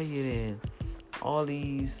quiet, and all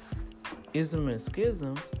these ism and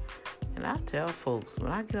schisms. And I tell folks,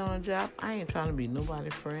 when I get on a job, I ain't trying to be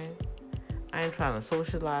nobody's friend. I ain't trying to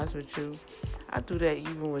socialize with you. I do that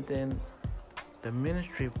even within the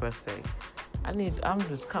ministry per se. I'm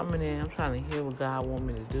just coming in, I'm trying to hear what God want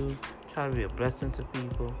me to do, try to be a blessing to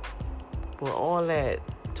people. But all that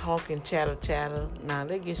talking, chatter,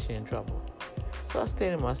 that gets you in trouble. So I stay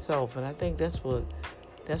to myself, and I think that's what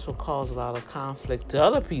caused a lot of conflict to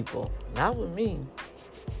other people, not with me,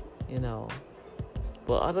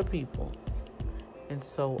 but other people. And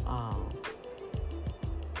so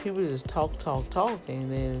people just talk,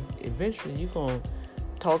 and then eventually you're going to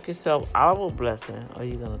talk yourself out of a blessing, or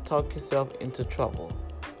you're going to talk yourself into trouble.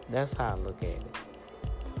 That's how I look at it.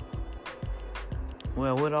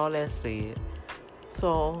 Well, with all that said,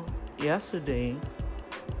 so yesterday,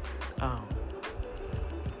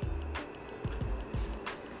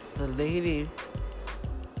 the lady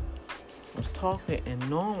was talking, and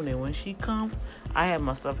normally when she comes, I have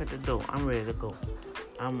my stuff at the door. I'm ready to go.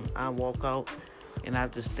 I walk out, and I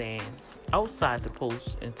just stand outside the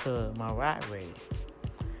post until my ride ready.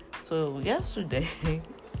 So yesterday,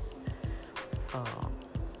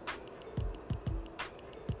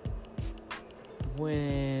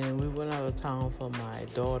 when we went out of town for my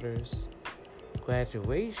daughter's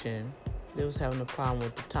graduation, they was having a problem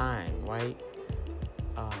with the time, right?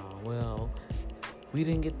 Well, we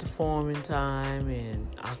didn't get the form in time, and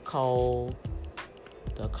I called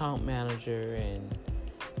the account manager and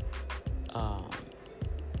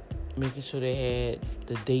making sure they had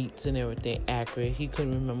the dates and everything accurate. He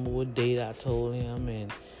couldn't remember what date I told him,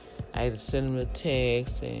 and I had to send him a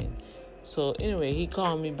text. And so anyway, he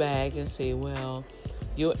called me back and said, well,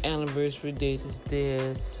 your anniversary date is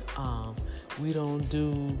this. We don't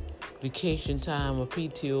do vacation time or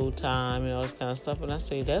PTO time and all this kind of stuff. And I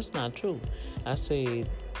say, that's not true. I say,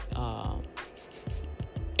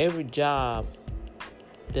 every job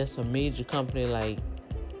that's a major company like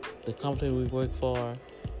the company we work for,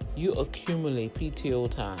 you accumulate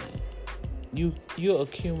PTO time. You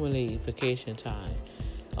accumulate vacation time.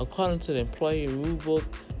 According to the employee rule book,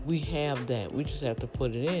 we have that. We just have to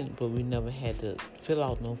put it in, but we never had to fill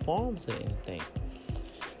out no forms or anything.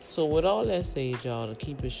 So with all that said, y'all, to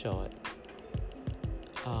keep it short,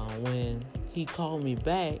 when he called me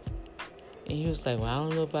back, and he was like, well, I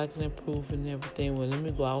don't know if I can improve and everything. Well, let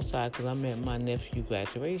me go outside because I'm at my nephew's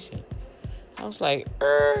graduation. I was like,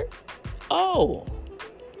 oh,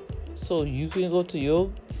 so you can go to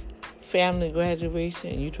your family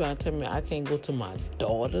graduation and you trying to tell me I can't go to my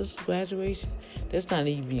daughter's graduation? That's not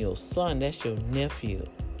even your son. That's your nephew.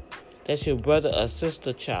 That's your brother or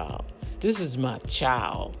sister child. This is my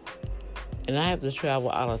child. And I have to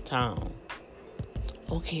travel out of town.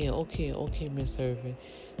 Okay, Miss Irvin.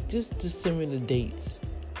 Just send me the dates,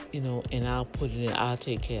 and I'll put it in. I'll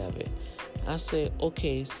take care of it. I said,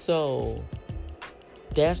 okay, so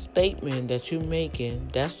that statement that you're making,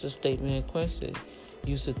 that's the statement that Quincy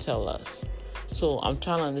used to tell us. So I'm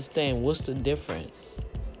trying to understand what's the difference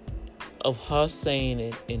of her saying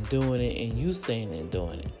it and doing it and you saying it and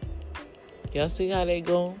doing it. Y'all see how they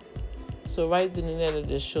go? So right then and there, it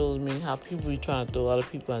just shows me how people be trying to throw other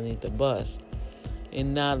people underneath the bus.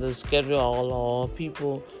 And now the schedule all off.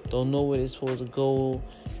 People don't know where they're supposed to go.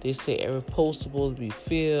 They say every post supposed to be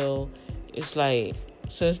filled. It's like,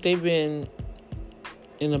 since they've been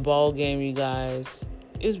in the ball game, you guys,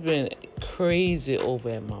 it's been crazy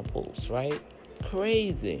over at my post, right?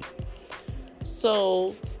 Crazy.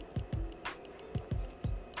 So,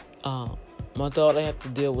 my daughter have to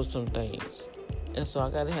deal with some things. And so I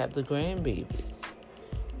got to have the grandbabies.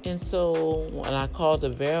 And so when I called to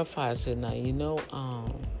verify, I said, now, A,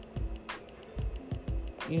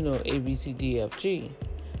 B, C, D, F, G.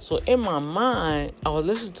 So in my mind, I was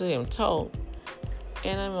listening to him talk.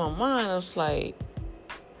 And in my mind, I was like,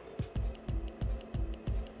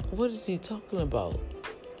 what is he talking about?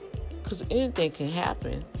 Because anything can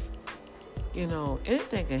happen.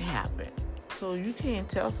 Anything can happen. So you can't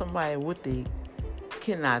tell somebody what they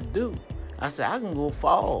cannot do. I said, I can go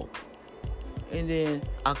fall. And then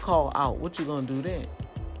I call out. What you gonna do then?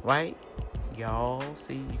 Right? Y'all,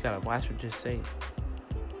 see, you gotta watch what you say.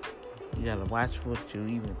 You gotta watch what you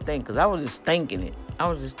even think. Because I was just thinking it. While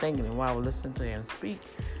I was listening to him speak.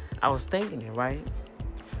 I was thinking it, right?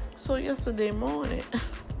 So yesterday morning,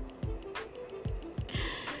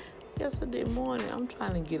 I'm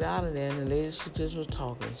trying to get out of there. And the lady, she just was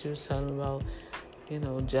talking. She was telling about,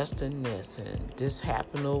 Justin this. And this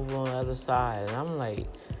happened over on the other side. And I'm like,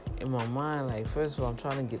 in my mind, like, first of all, I'm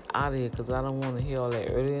trying to get out of here because I don't want to hear all that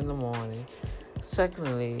early in the morning.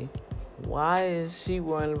 Secondly, why is she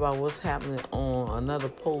worrying about what's happening on another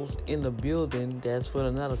post in the building that's with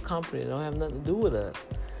another company that don't have nothing to do with us?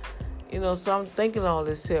 So I'm thinking all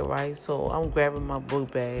this shit, right? So I'm grabbing my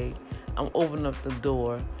book bag. I'm opening up the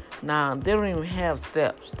door. Now, they don't even have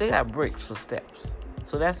steps. They got bricks for steps.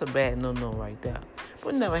 So that's a bad no-no right there.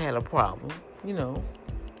 But never had a problem,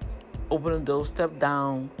 Open the door, step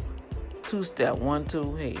down, 2-step, 1,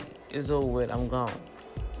 2, hey, it's over with, I'm gone.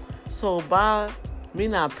 So by me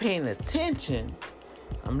not paying attention,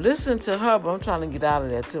 I'm listening to her, but I'm trying to get out of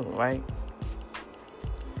there too, right?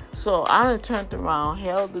 So I done turned around,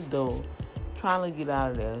 held the door, trying to get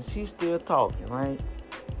out of there, and she's still talking, right?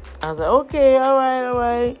 I was like, okay, all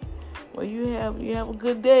right. Well, you have a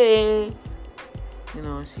good day.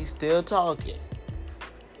 She's still talking.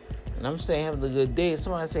 And I'm saying have a good day.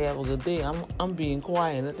 Somebody say have a good day. I'm being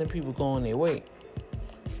quiet and letting people go on their way.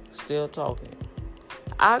 Still talking.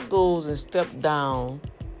 I goes and step down,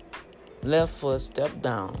 left foot, step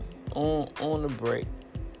down on the brake.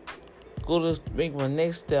 Go to make my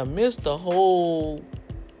next step. Miss the whole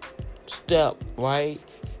step, right?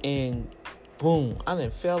 And boom, I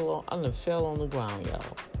done fell on the ground,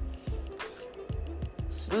 y'all.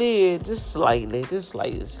 Slid just slightly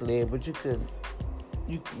slid, but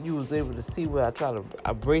you was able to see where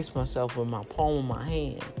I braced myself with my palm of my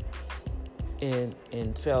hand and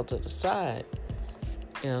fell to the side.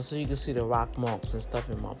 So you can see the rock marks and stuff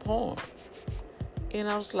in my palm. And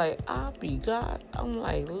I was like, I be God. I'm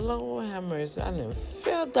like, Lord have mercy. I done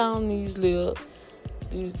fell down I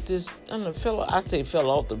fell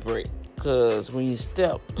off the brake. Because when you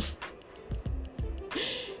step,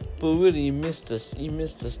 but really you missed the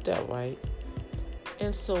step, right?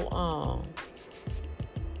 And so,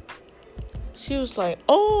 she was like,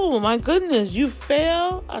 oh my goodness, you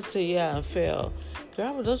fell? I said, yeah, I fell.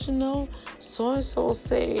 Girl, but don't you know, so-and-so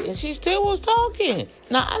said, and she still was talking.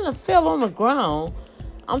 Now, I done fell on the ground.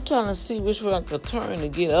 I'm trying to see which way I could turn to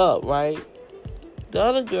get up, right? The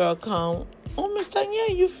other girl come, oh, Miss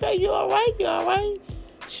Tanya, you fell, you all right?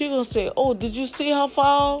 She gonna say, oh, did you see her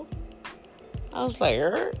fall? I was like,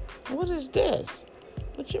 what is this?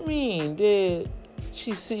 What you mean, did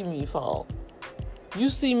she see me fall? You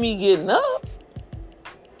see me getting up?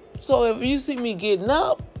 So if you see me getting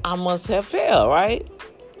up, I must have fell, right?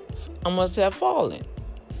 I must have fallen.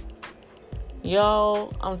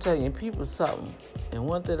 Y'all, I'm telling you, people something. And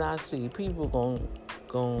one thing I see, people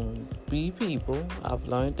gonna be people. I've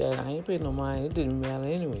learned that. I ain't paying no mind. It didn't matter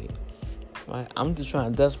anyway. Right? I'm just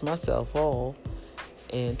trying to dust myself off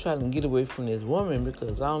and trying to get away from this woman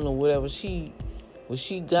because I don't know what she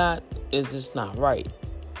got is just not right.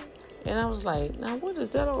 And I was like, now what is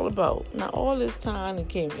that all about? Now all this time it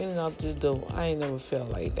came in and out this door, I ain't never felt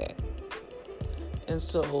like that. And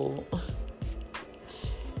so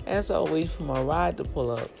as I wait for my ride to pull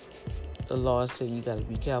up, the Lord said you got to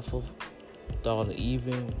be careful, daughter,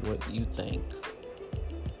 even what you think.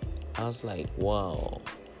 I was like, wow.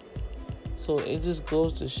 So it just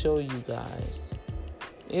goes to show you guys.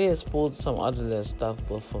 It is supposed to some other little stuff,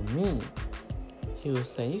 but for me, he was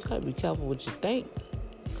saying, you got to be careful what you think,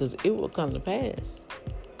 because it will come to pass.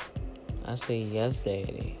 I say, yes,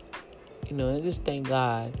 Daddy. And just thank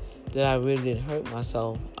God that I really didn't hurt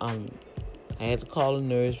myself. I had to call the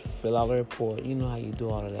nurse, fill out a report. You know how you do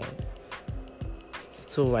all of that.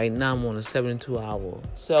 So right now I'm on a 72-hour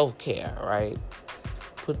self-care, right?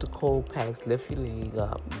 Put the cold packs, lift your leg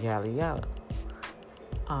up, yada yada.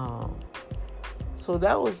 So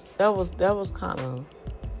that was kind of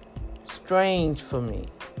strange for me.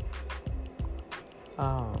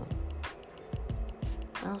 I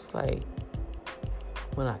was like,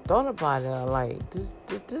 when I thought about it, I like,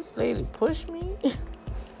 did this lady push me?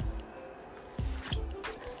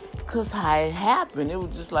 Because how it happened, it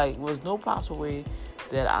was just like, there was no possible way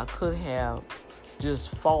that I could have just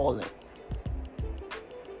fallen.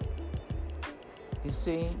 You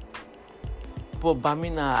see? But by me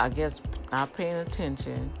not, I guess, not paying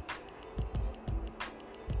attention.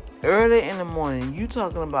 Early in the morning, you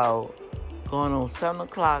talking about going on 7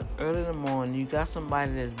 o'clock early in the morning. You got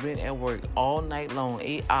somebody that's been at work all night long,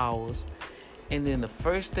 8 hours. And then the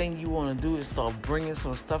first thing you want to do is start bringing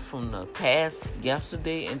some stuff from the past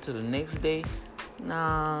yesterday into the next day.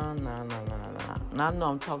 Nah. Now I know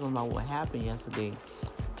I'm talking about what happened yesterday,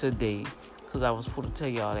 today, because I was supposed to tell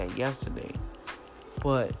y'all that yesterday.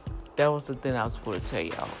 But that was the thing I was supposed to tell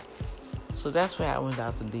y'all. So that's what happened with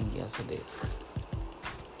Dr. D yesterday.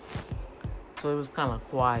 So it was kind of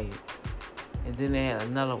quiet. And then they had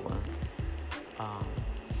another one.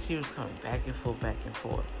 She was coming back and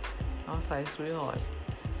forth. I was like, sweetheart,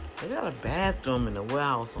 they got a bathroom in the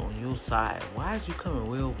warehouse on your side. Why is you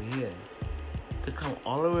coming way over here? To come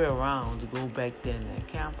all the way around to go back there in that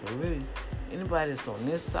camper. Really, anybody that's on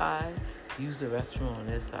this side, use the restroom on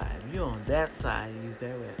this side. If you're on that side, use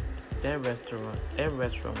that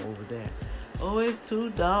restroom over there. Oh, it's too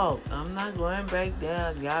dark. I'm not going back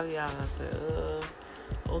there. Yada yada. I said,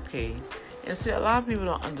 okay. And see, a lot of people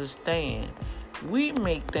don't understand. We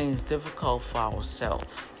make things difficult for ourselves.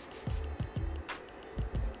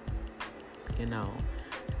 You know,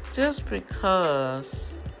 just because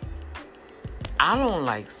I don't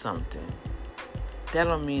like something, that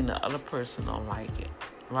don't mean the other person don't like it,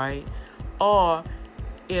 right? Or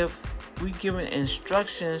if we given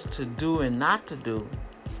instructions to do and not to do,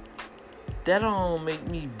 that don't make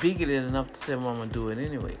me bigoted enough to say, well, I'm going to do it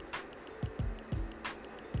anyway.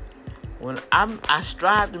 When I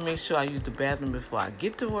strive to make sure I use the bathroom before I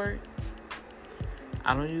get to work.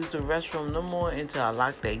 I don't use the restroom no more until I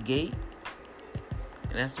lock that gate.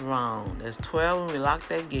 And that's 12 when we lock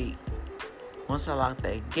that gate. Once I lock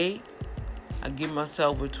that gate, I give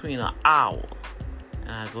myself between an hour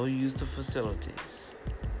and I go use the facilities.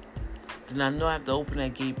 Then I know I have to open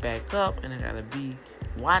that gate back up and I gotta be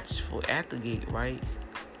watchful at the gate, right?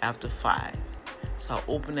 After 5. So I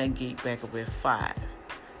open that gate back up at 5.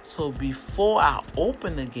 So before I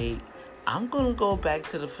open the gate, I'm gonna go back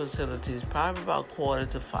to the facilities probably about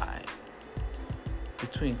 4:45.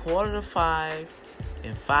 Between 4:45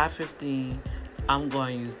 and 5:15, I'm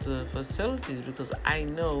going to use the facilities because I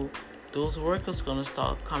know those workers are going to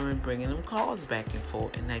start coming, bringing them calls back and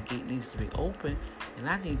forth, and that gate needs to be open, and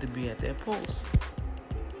I need to be at that post.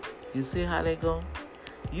 You see how they go?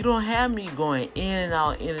 You don't have me going in and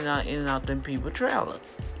out them people trailers.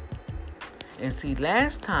 And see,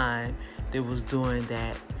 last time they was doing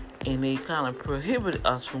that, and they kind of prohibited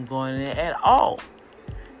us from going there at all.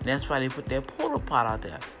 And that's why they put that porta pot out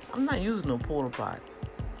there. I'm not using no porta pot.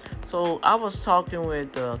 So I was talking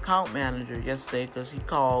with the account manager yesterday because he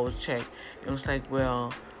called, checked, and was like,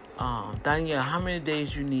 well, Danielle, how many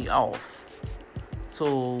days you need off?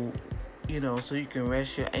 So, so you can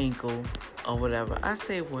rest your ankle or whatever. I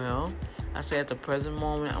said, at the present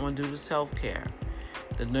moment, I'm going to do the self-care.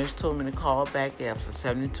 The nurse told me to call back after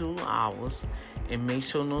 72 hours and make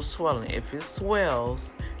sure no swelling. If it swells,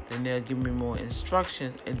 then they'll give me more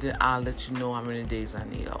instructions, and then I'll let you know how many days I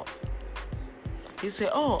need off. He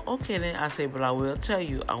said, oh, okay then. I said, but I will tell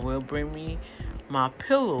you, I will bring me my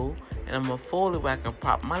pillow, and I'm going to fold it where I can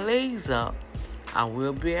prop my legs up. I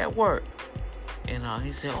will be at work. And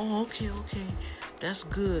he said, oh, okay. That's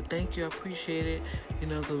good. Thank you. I appreciate it.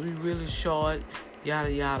 Because we really short,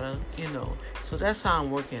 yada, yada, So that's how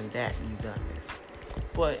I'm working that, you guys.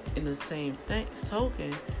 But in the same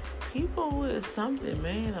token, people with something,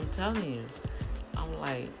 man, I'm telling you. I'm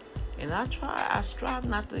like, and I strive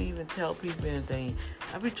not to even tell people anything.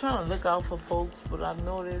 I be trying to look out for folks, but I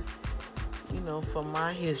noticed, from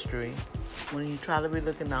my history, when you try to be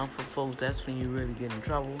looking out for folks, that's when you really get in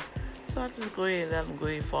trouble. So I just go ahead and let them go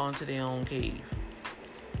ahead and fall into their own cave.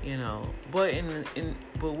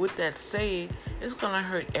 But with that said, it's gonna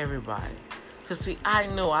hurt everybody. Cause see, I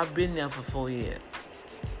know I've been there for 4 years.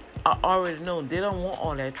 I already know they don't want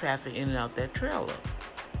all that traffic in and out that trailer.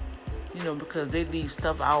 Because they leave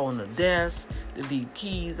stuff out on the desk, they leave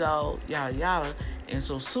keys out, yada yada. And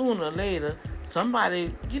so sooner or later,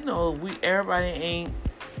 somebody, everybody ain't,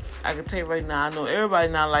 I can tell you right now, I know everybody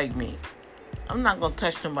not like me. I'm not going to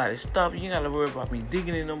touch nobody's stuff. You got to worry about me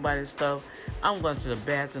digging in nobody's stuff. I'm going to the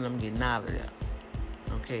bathroom and I'm getting out of there.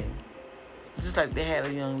 Okay? Just like they had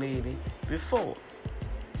a young lady before.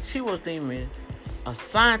 She wasn't even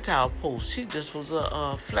assigned to our post. She just was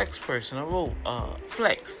a flex person, a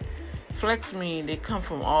flex flex mean they come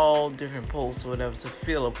from all different posts or whatever to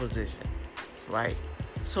fill a position, right?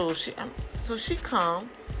 So she come.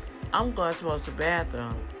 I'm going towards the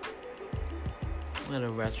bathroom, at a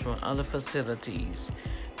restaurant, other facilities.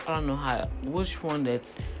 I don't know which one that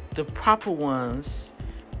the proper ones,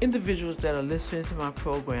 individuals that are listening to my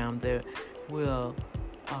program that will,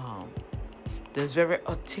 that's very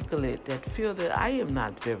articulate, that feel that I am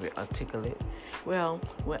not very articulate. Well,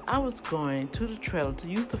 when I was going to the trailer to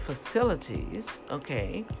use the facilities,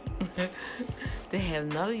 okay, they had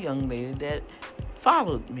another young lady that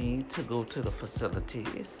followed me to go to the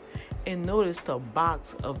facilities and noticed the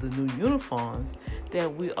box of the new uniforms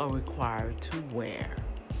that we are required to wear.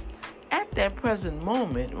 At that present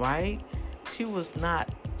moment, right, she's not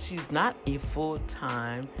a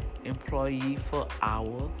full-time employee for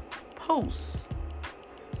our post.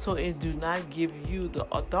 So it do not give you the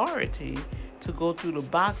authority to go through the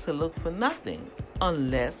box and look for nothing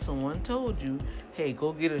unless someone told you, hey,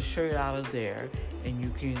 go get a shirt out of there and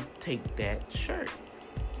you can take that shirt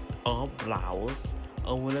or blouse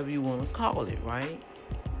or whatever you want to call it, right?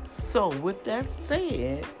 So with that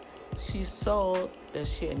said, she saw that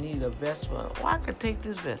she needed a vest. Oh, I could take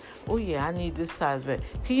this vest. Oh yeah, I need this size vest.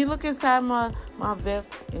 Can you look inside my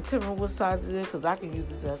vest and tell me what size it is? Because I can use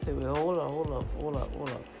this. I said, well, hold up.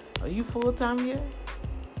 Are you full-time here?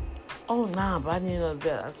 Oh, nah, but I need another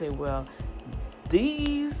vest. I said, well,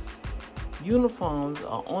 these uniforms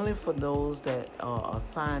are only for those that are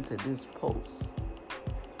assigned to this post.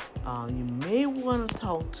 You may want to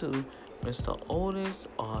talk to Mr. Otis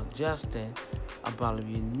or Justin about if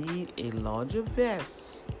you need a larger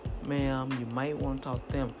vest. Ma'am, you might want to talk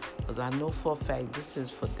to them because I know for a fact this is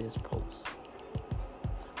for this post.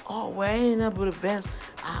 Oh, well, ain't nothing but a vest.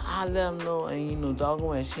 I let them know, and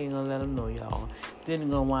doggone she ain't gonna let them know, y'all. Then they're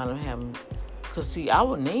gonna wind up having, because see,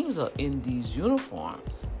 our names are in these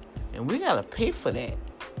uniforms, and we gotta pay for that.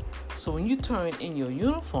 So when you turn in your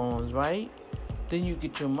uniforms, right, then you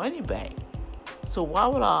get your money back. So why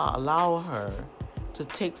would I allow her to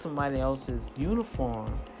take somebody else's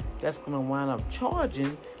uniform that's gonna wind up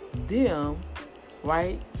charging them,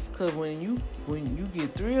 right? Because when you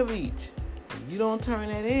get 3 of each, if you don't turn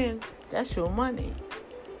that in, that's your money.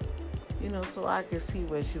 So I could see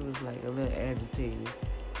where she was like a little agitated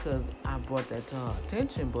because I brought that to her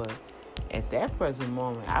attention. But at that present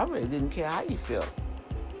moment, I really didn't care how you felt.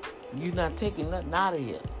 You're not taking nothing out of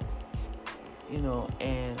here.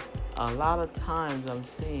 And a lot of times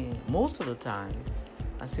most of the time,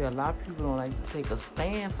 I see a lot of people don't like to take a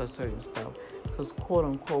stand for certain stuff because, quote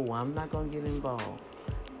unquote, well, I'm not going to get involved.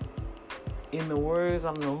 In the words,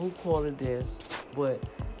 I don't know who quoted this, but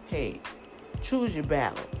hey, choose your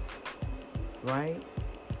battle, right?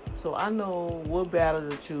 So I know what battle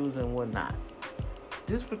to choose and what not.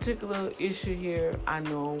 This particular issue here, I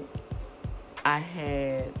know I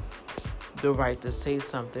had the right to say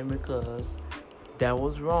something because that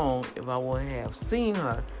was wrong. If I would have seen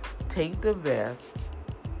her take the vest,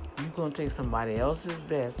 you're going to take somebody else's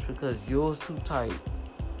vest because yours too tight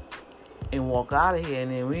and walk out of here,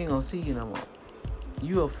 and then we ain't going to see you no more.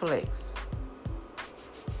 You a flex.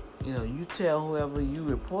 You tell whoever you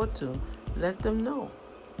report to, let them know,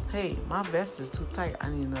 hey, my vest is too tight. I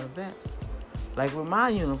need another vest. Like with my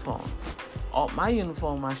uniform.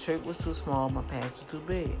 My shirt was too small. My pants were too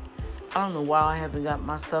big. I don't know why I haven't got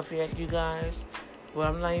my stuff yet, you guys, but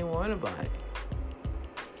I'm not even worried about it.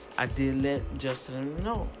 I did let Justin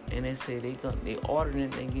know, and they say they ordering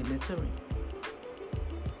it and getting it to me.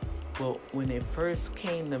 But when they first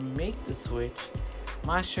came to make the switch,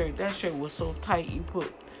 that shirt was so tight. You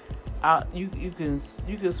can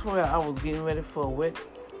swear I was getting ready for a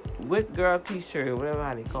wet girl t-shirt or whatever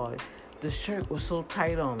how they call it. The shirt was so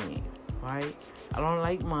tight on me, right? I don't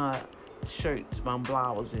like my shirts, my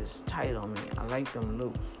blouses tight on me. I like them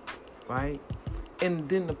loose, right? And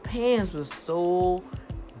then the pants was so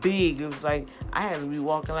big. It was like I had to be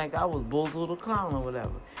walking like I was Bozo the Clown or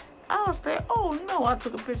whatever. I was like, oh no, I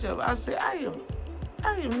took a picture of it. I said, I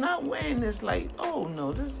am not wearing this like,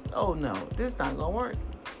 this not gonna work.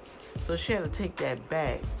 So she had to take that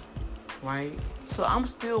back, right? So I'm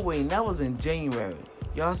still waiting. That was in January.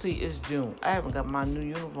 Y'all see, it's June. I haven't got my new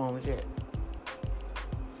uniforms yet.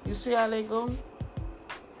 You see how they go?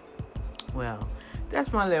 Well,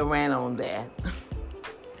 that's my little rant on that.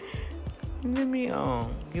 Let me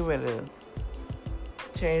get ready to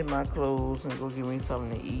change my clothes and go get me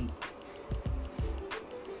something to eat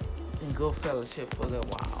and go fellowship for a little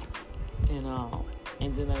while.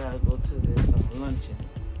 And then I gotta go to this luncheon.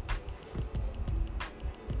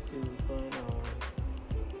 See what's going on.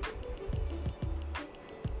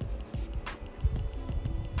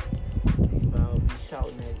 See if I'll be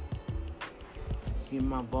shouting at get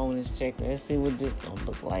my bonus check. Let's see what this gonna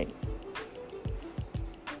look like.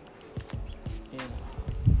 Yeah,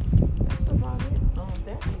 that's about it.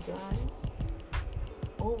 That you guys.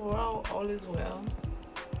 Overall, all is well.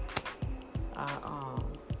 I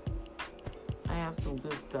have some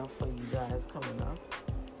good stuff for you guys coming up.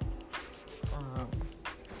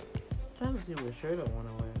 Trying to see what shirt I want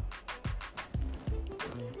to wear.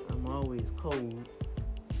 I'm always cold.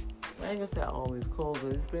 Well, I ain't gonna say always cold,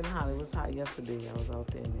 but it's been hot. It was hot yesterday. I was out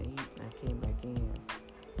there in the heat and I came back in.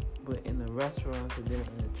 But in the restaurants and then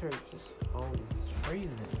in the church, it's always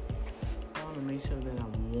freezing. I want to make sure that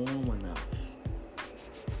I'm warm enough.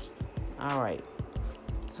 Alright.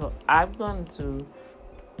 So I'm going to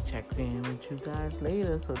check in with you guys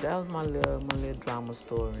later. So that was my little drama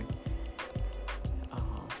story.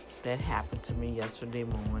 That happened to me yesterday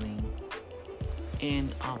morning.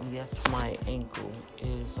 And yes, my ankle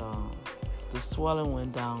is the swelling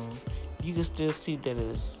went down. You can still see that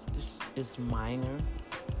it's minor.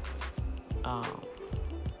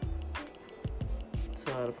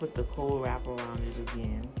 So I put the cold wrap around it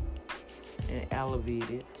again and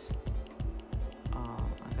elevate it. I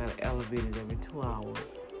gotta elevate it every 2 hours.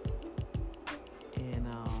 And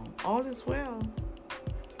all is well.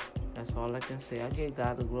 That's all I can say. I give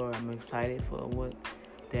God the glory. I'm excited for what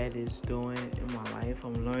Dad is doing in my life.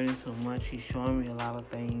 I'm learning so much. He's showing me a lot of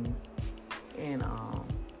things, and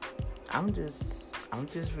I'm just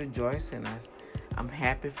rejoicing. I'm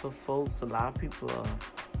happy for folks. A lot of people are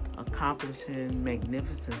accomplishing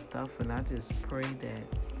magnificent stuff, and I just pray that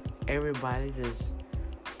everybody just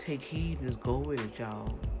take heed. Just go with it,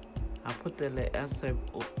 y'all. I put that little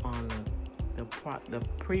excerpt on the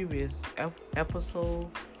previous episode.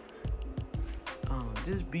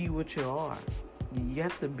 Just be what you are. You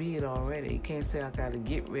have to be it already. You can't say I gotta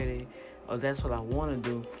get ready or that's what I want to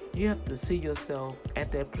do. You have to see yourself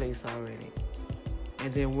at that place already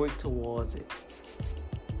and then work towards it.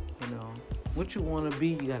 You know, what you want to be,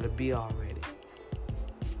 you gotta be already.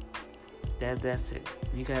 That's it.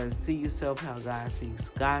 You gotta see yourself how God sees.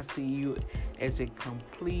 God see you as a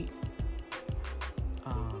complete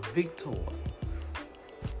victor.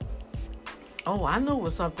 Oh, I know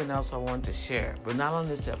what's something else I wanted to share, but not on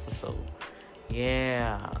this episode.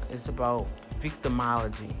 Yeah, it's about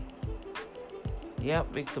victimology.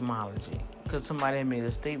 Yep, victimology. Because somebody had made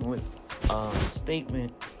a statement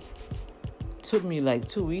took me like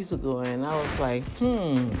 2 weeks ago, and I was like,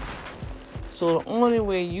 So the only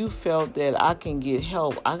way you felt that I can get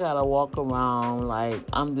help, I gotta walk around like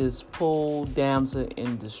I'm this poor damsel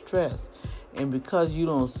in distress. And because you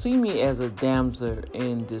don't see me as a damsel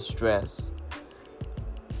in distress,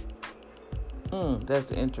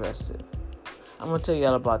 that's interesting. I'm going to tell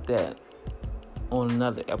y'all about that on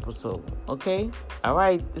another episode. Okay? All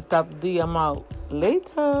right. It's Dr. D. I'm out.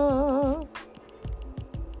 Later.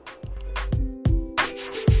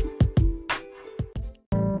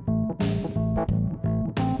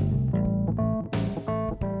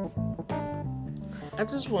 I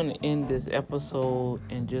just want to end this episode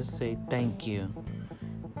and just say thank you.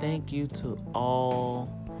 Thank you to all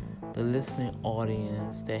the listening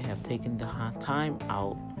audience that have taken the time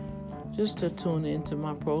out just to tune into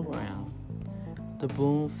my program. The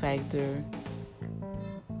Boom Factor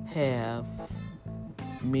have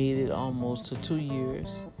made it almost to 2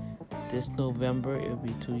 years. This November, it'll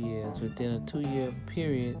be 2 years. Within a 2-year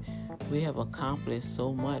period, we have accomplished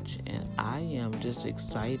so much, and I am just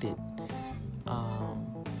excited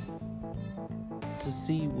to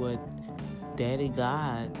see what Daddy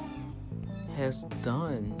God has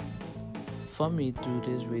done for me through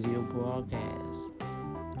this radio broadcast.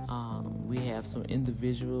 We have some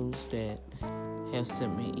individuals that have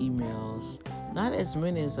sent me emails. Not as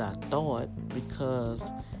many as I thought, because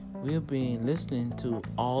we're being listened to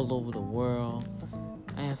all over the world.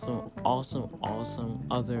 I have some awesome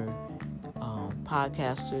other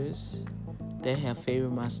podcasters that have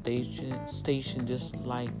favored my station just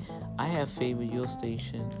like I have favored your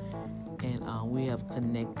station. And we have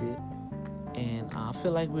connected. And I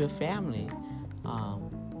feel like we're a family.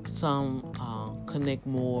 Some connect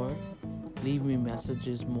more, leave me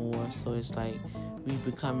messages more. So it's like we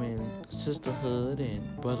becoming sisterhood and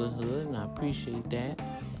brotherhood, and I appreciate that.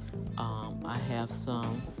 I have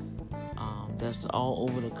some that's all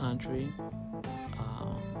over the country.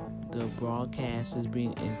 The broadcast is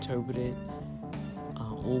being interpreted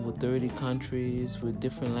over 30 countries with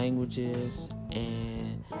different languages,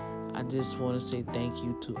 and I just want to say thank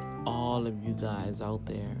you to all of you guys out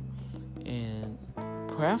there. And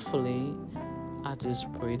prayerfully, I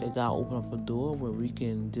just pray that God open up a door where we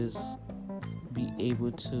can just be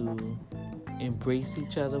able to embrace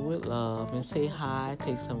each other with love and say hi,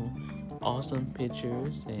 take some awesome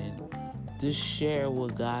pictures and just share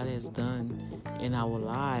what God has done in our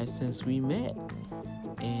lives since we met.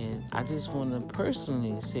 And I just want to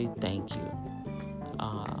personally say thank you.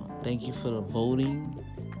 Thank you for the voting,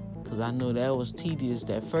 because I know that was tedious.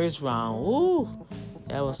 That first round, woo,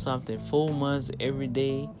 that was something. 4 months every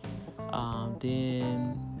day.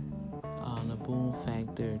 Then the Boom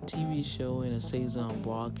Factor TV show and a Saison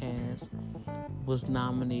broadcast was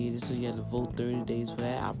nominated, so you had to vote 30 days for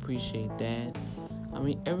that. I appreciate that. I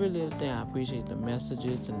mean, every little thing. I appreciate the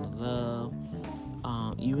messages and the love,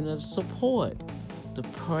 even the support, the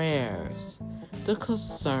prayers, the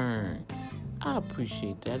concern. I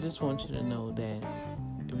appreciate that. I just want you to know that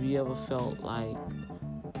if you ever felt like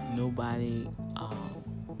nobody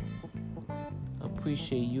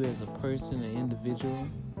appreciate you as a person, an individual,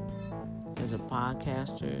 as a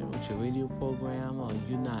podcaster with your radio program, or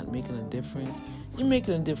you're not making a difference, you're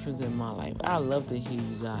making a difference in my life. I love to hear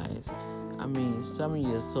you guys. I mean, some of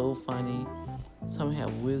you are so funny. Some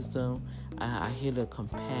have wisdom. I hear the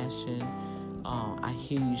compassion. I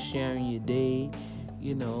hear you sharing your day,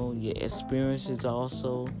 your experiences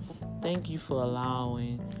also. Thank you for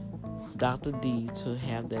allowing Dr. D to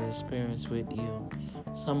have that experience with you.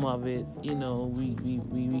 Some of it,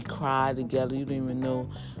 we cry together. You don't even know.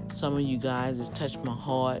 Some of you guys just touch my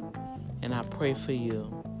heart, and I pray for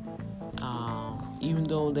you. Even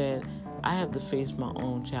though that I have to face my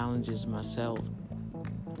own challenges myself.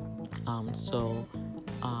 So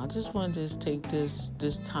I just want to take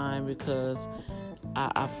this time because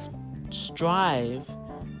I strive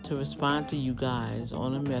to respond to you guys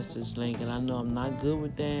on a message link, and I know I'm not good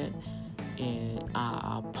with that, and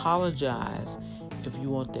I apologize if you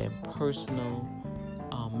want that personal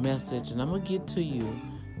message, and I'm going to get to you.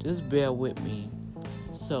 Just bear with me.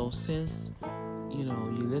 So since, you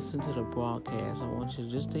listen to the broadcast, I want you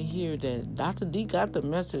just to hear that Dr. D got the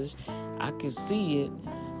message. I can see it,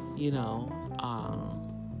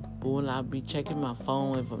 but when I be checking my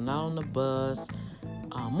phone, if I'm not on the bus,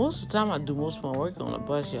 most of the time I do most of my work on the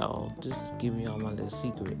bus, y'all. Just give me all my little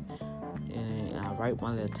secret. And I write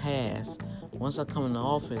my little tasks. Once I come in the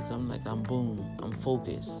office, I'm like, I'm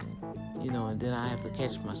focused, and then I have to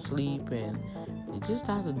catch my sleep, and just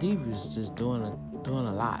Dr. D was just doing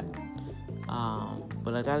a lot.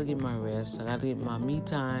 But I gotta get my rest. I gotta get my me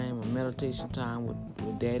time, my meditation time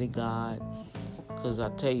with Daddy God, because I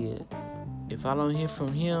tell you, if I don't hear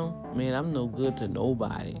from him, man, I'm no good to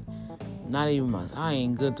nobody. Not even I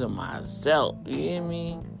ain't good to myself. You hear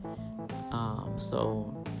me?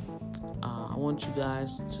 So I want you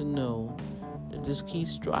guys to know that just keep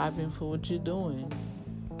striving for what you're doing.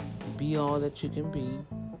 Be all that you can be.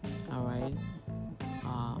 All right.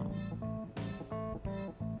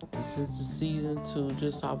 This is the season to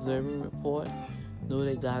just observe and report. Know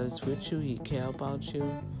that God is with you. He care about you.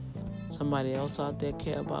 Somebody else out there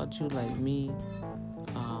care about you like me.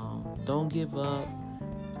 Don't give up.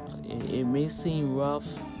 It may seem rough.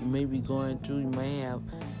 You may be going through. You may have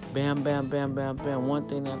bam, bam, bam, bam, bam, one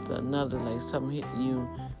thing after another, like something hitting you.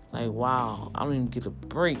 Like, wow, I don't even get a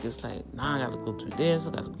break. It's like, now I got to go through this.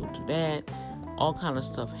 I got to go through that. All kind of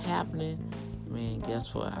stuff happening. Man,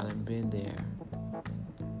 guess what? I done been there.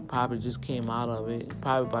 Probably just came out of it.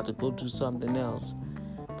 Probably about to go through something else.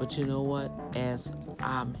 But you know what? As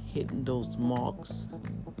I'm hitting those marks,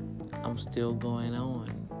 I'm still going on.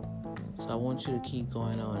 So I want you to keep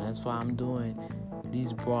going on. That's why I'm doing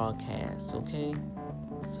these broadcasts, okay?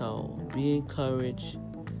 So be encouraged.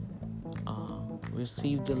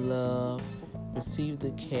 Receive the love. Receive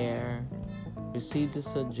the care. Receive the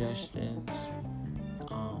suggestions.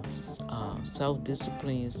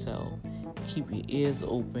 Self-discipline yourself. Keep your ears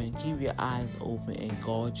open. Keep your eyes open. And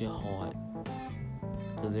guard your heart.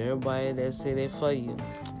 Because everybody that say they're for you,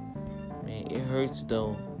 man, it hurts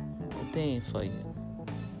though. But they ain't for you.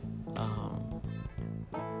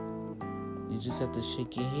 You just have to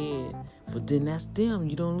shake your head. But then that's them.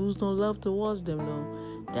 You don't lose no love towards them,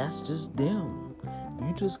 though. That's just them.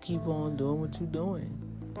 You just keep on doing what you're doing.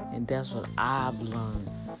 And that's what I've learned.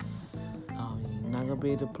 You're not going to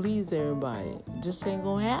be able to please everybody. It just ain't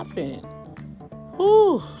going to happen.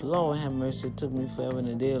 Whew, Lord have mercy. It took me forever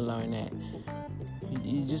to learn that.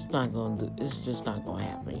 You just not going to do. It's just not going to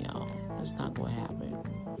happen, y'all. It's not going to happen.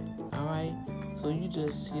 All right? So you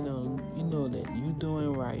just, you know that you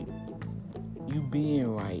doing right. You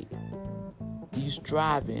being right. You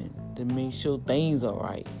striving to make sure things are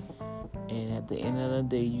right. And at the end of the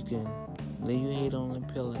day, you can lay your head on the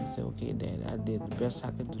pillow and say, okay, Dad, I did the best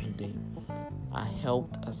I could do today. I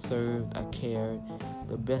helped, I served, I cared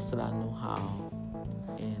the best that I know how.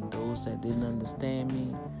 And those that didn't understand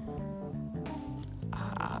me,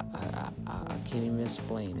 I can't even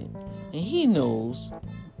explain it. And he knows,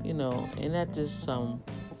 and that's just some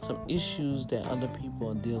issues that other people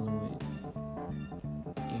are dealing with.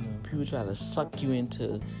 People try to suck you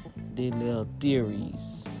into their little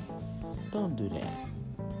theories. Don't do that.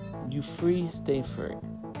 You free, stay free.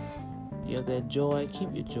 You have that joy,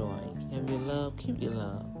 keep your joy. You have your love, keep your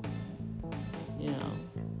love.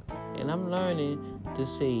 And I'm learning to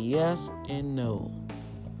say yes and no.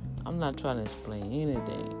 I'm not trying to explain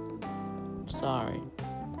anything. I'm sorry.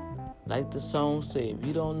 Like the song said, if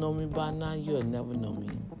you don't know me by now, you'll never know me.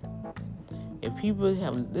 If people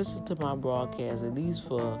have listened to my broadcast at least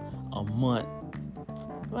for a month,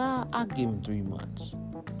 well, I'll give them 3 months.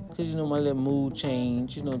 Because, my little mood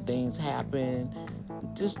change, things happen.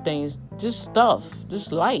 Just stuff,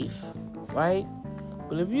 just life, right?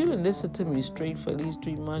 But if you didn't listen to me straight for at least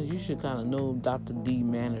 3 months, you should kind of know Dr. D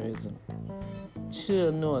mannerism. You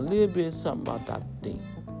should know a little bit of something about Dr. D,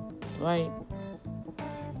 right?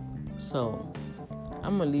 So,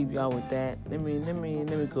 I'm gonna leave y'all with that. Let me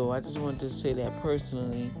go. I just wanted to say that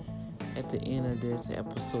personally at the end of this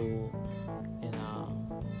episode, and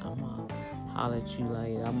I'm gonna holler at you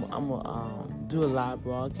later. I'm gonna do a live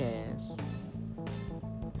broadcast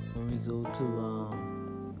when we go to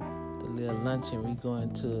the little luncheon. We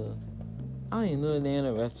going to, I don't even know the name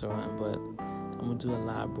of the restaurant, but I'm gonna do a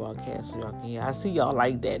live broadcast so y'all can hear. I see y'all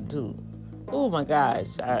like that too. Oh my gosh,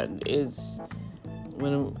 I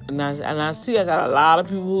see I got a lot of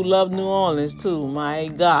people who love New Orleans too. My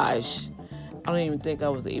gosh, I don't even think I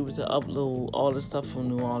was able to upload all the stuff from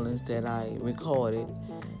New Orleans that I recorded.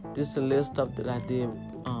 Just the little stuff that I did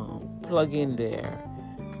plug in there.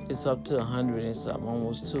 It's up to 100 and something,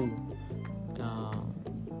 almost 2.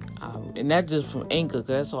 And that's just from Anchor, because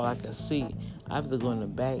that's all I can see. I have to go in the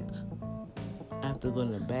back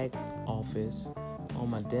office on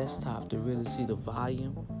my desktop to really see the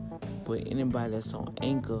volume. But anybody that's on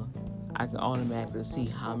Anchor, I can automatically see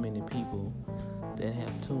how many people that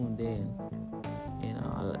have tuned in. And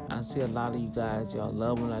I see a lot of you guys, y'all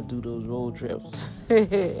love when I do those road trips.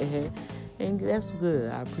 And that's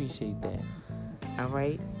good. I appreciate that. All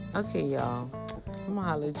right? Okay, y'all. I'm going to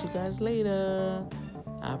holler at you guys later.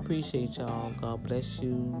 I appreciate y'all. God bless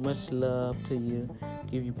you. Much love to you.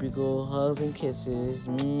 Give you big old hugs and kisses.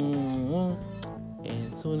 Mm-hmm.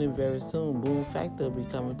 And soon and very soon, Boom Factor will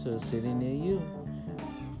be coming to a city near you.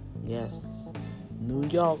 Yes, New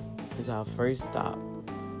York is our first stop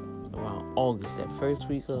around August. That first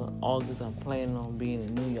week of August, I'm planning on being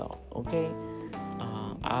in New York, okay?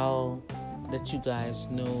 I'll let you guys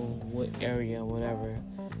know what area, whatever.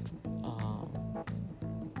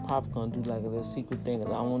 Probably gonna do like a little secret thing,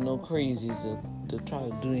 because I don't want no crazies to try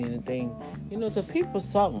to do anything. The people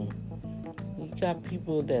something. You got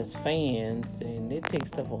people that's fans, and they take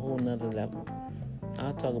stuff a whole nother level.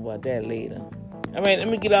 I'll talk about that later. All right, let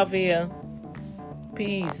me get off of here.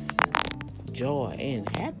 Peace, joy, and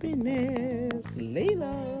happiness.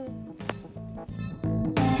 Later.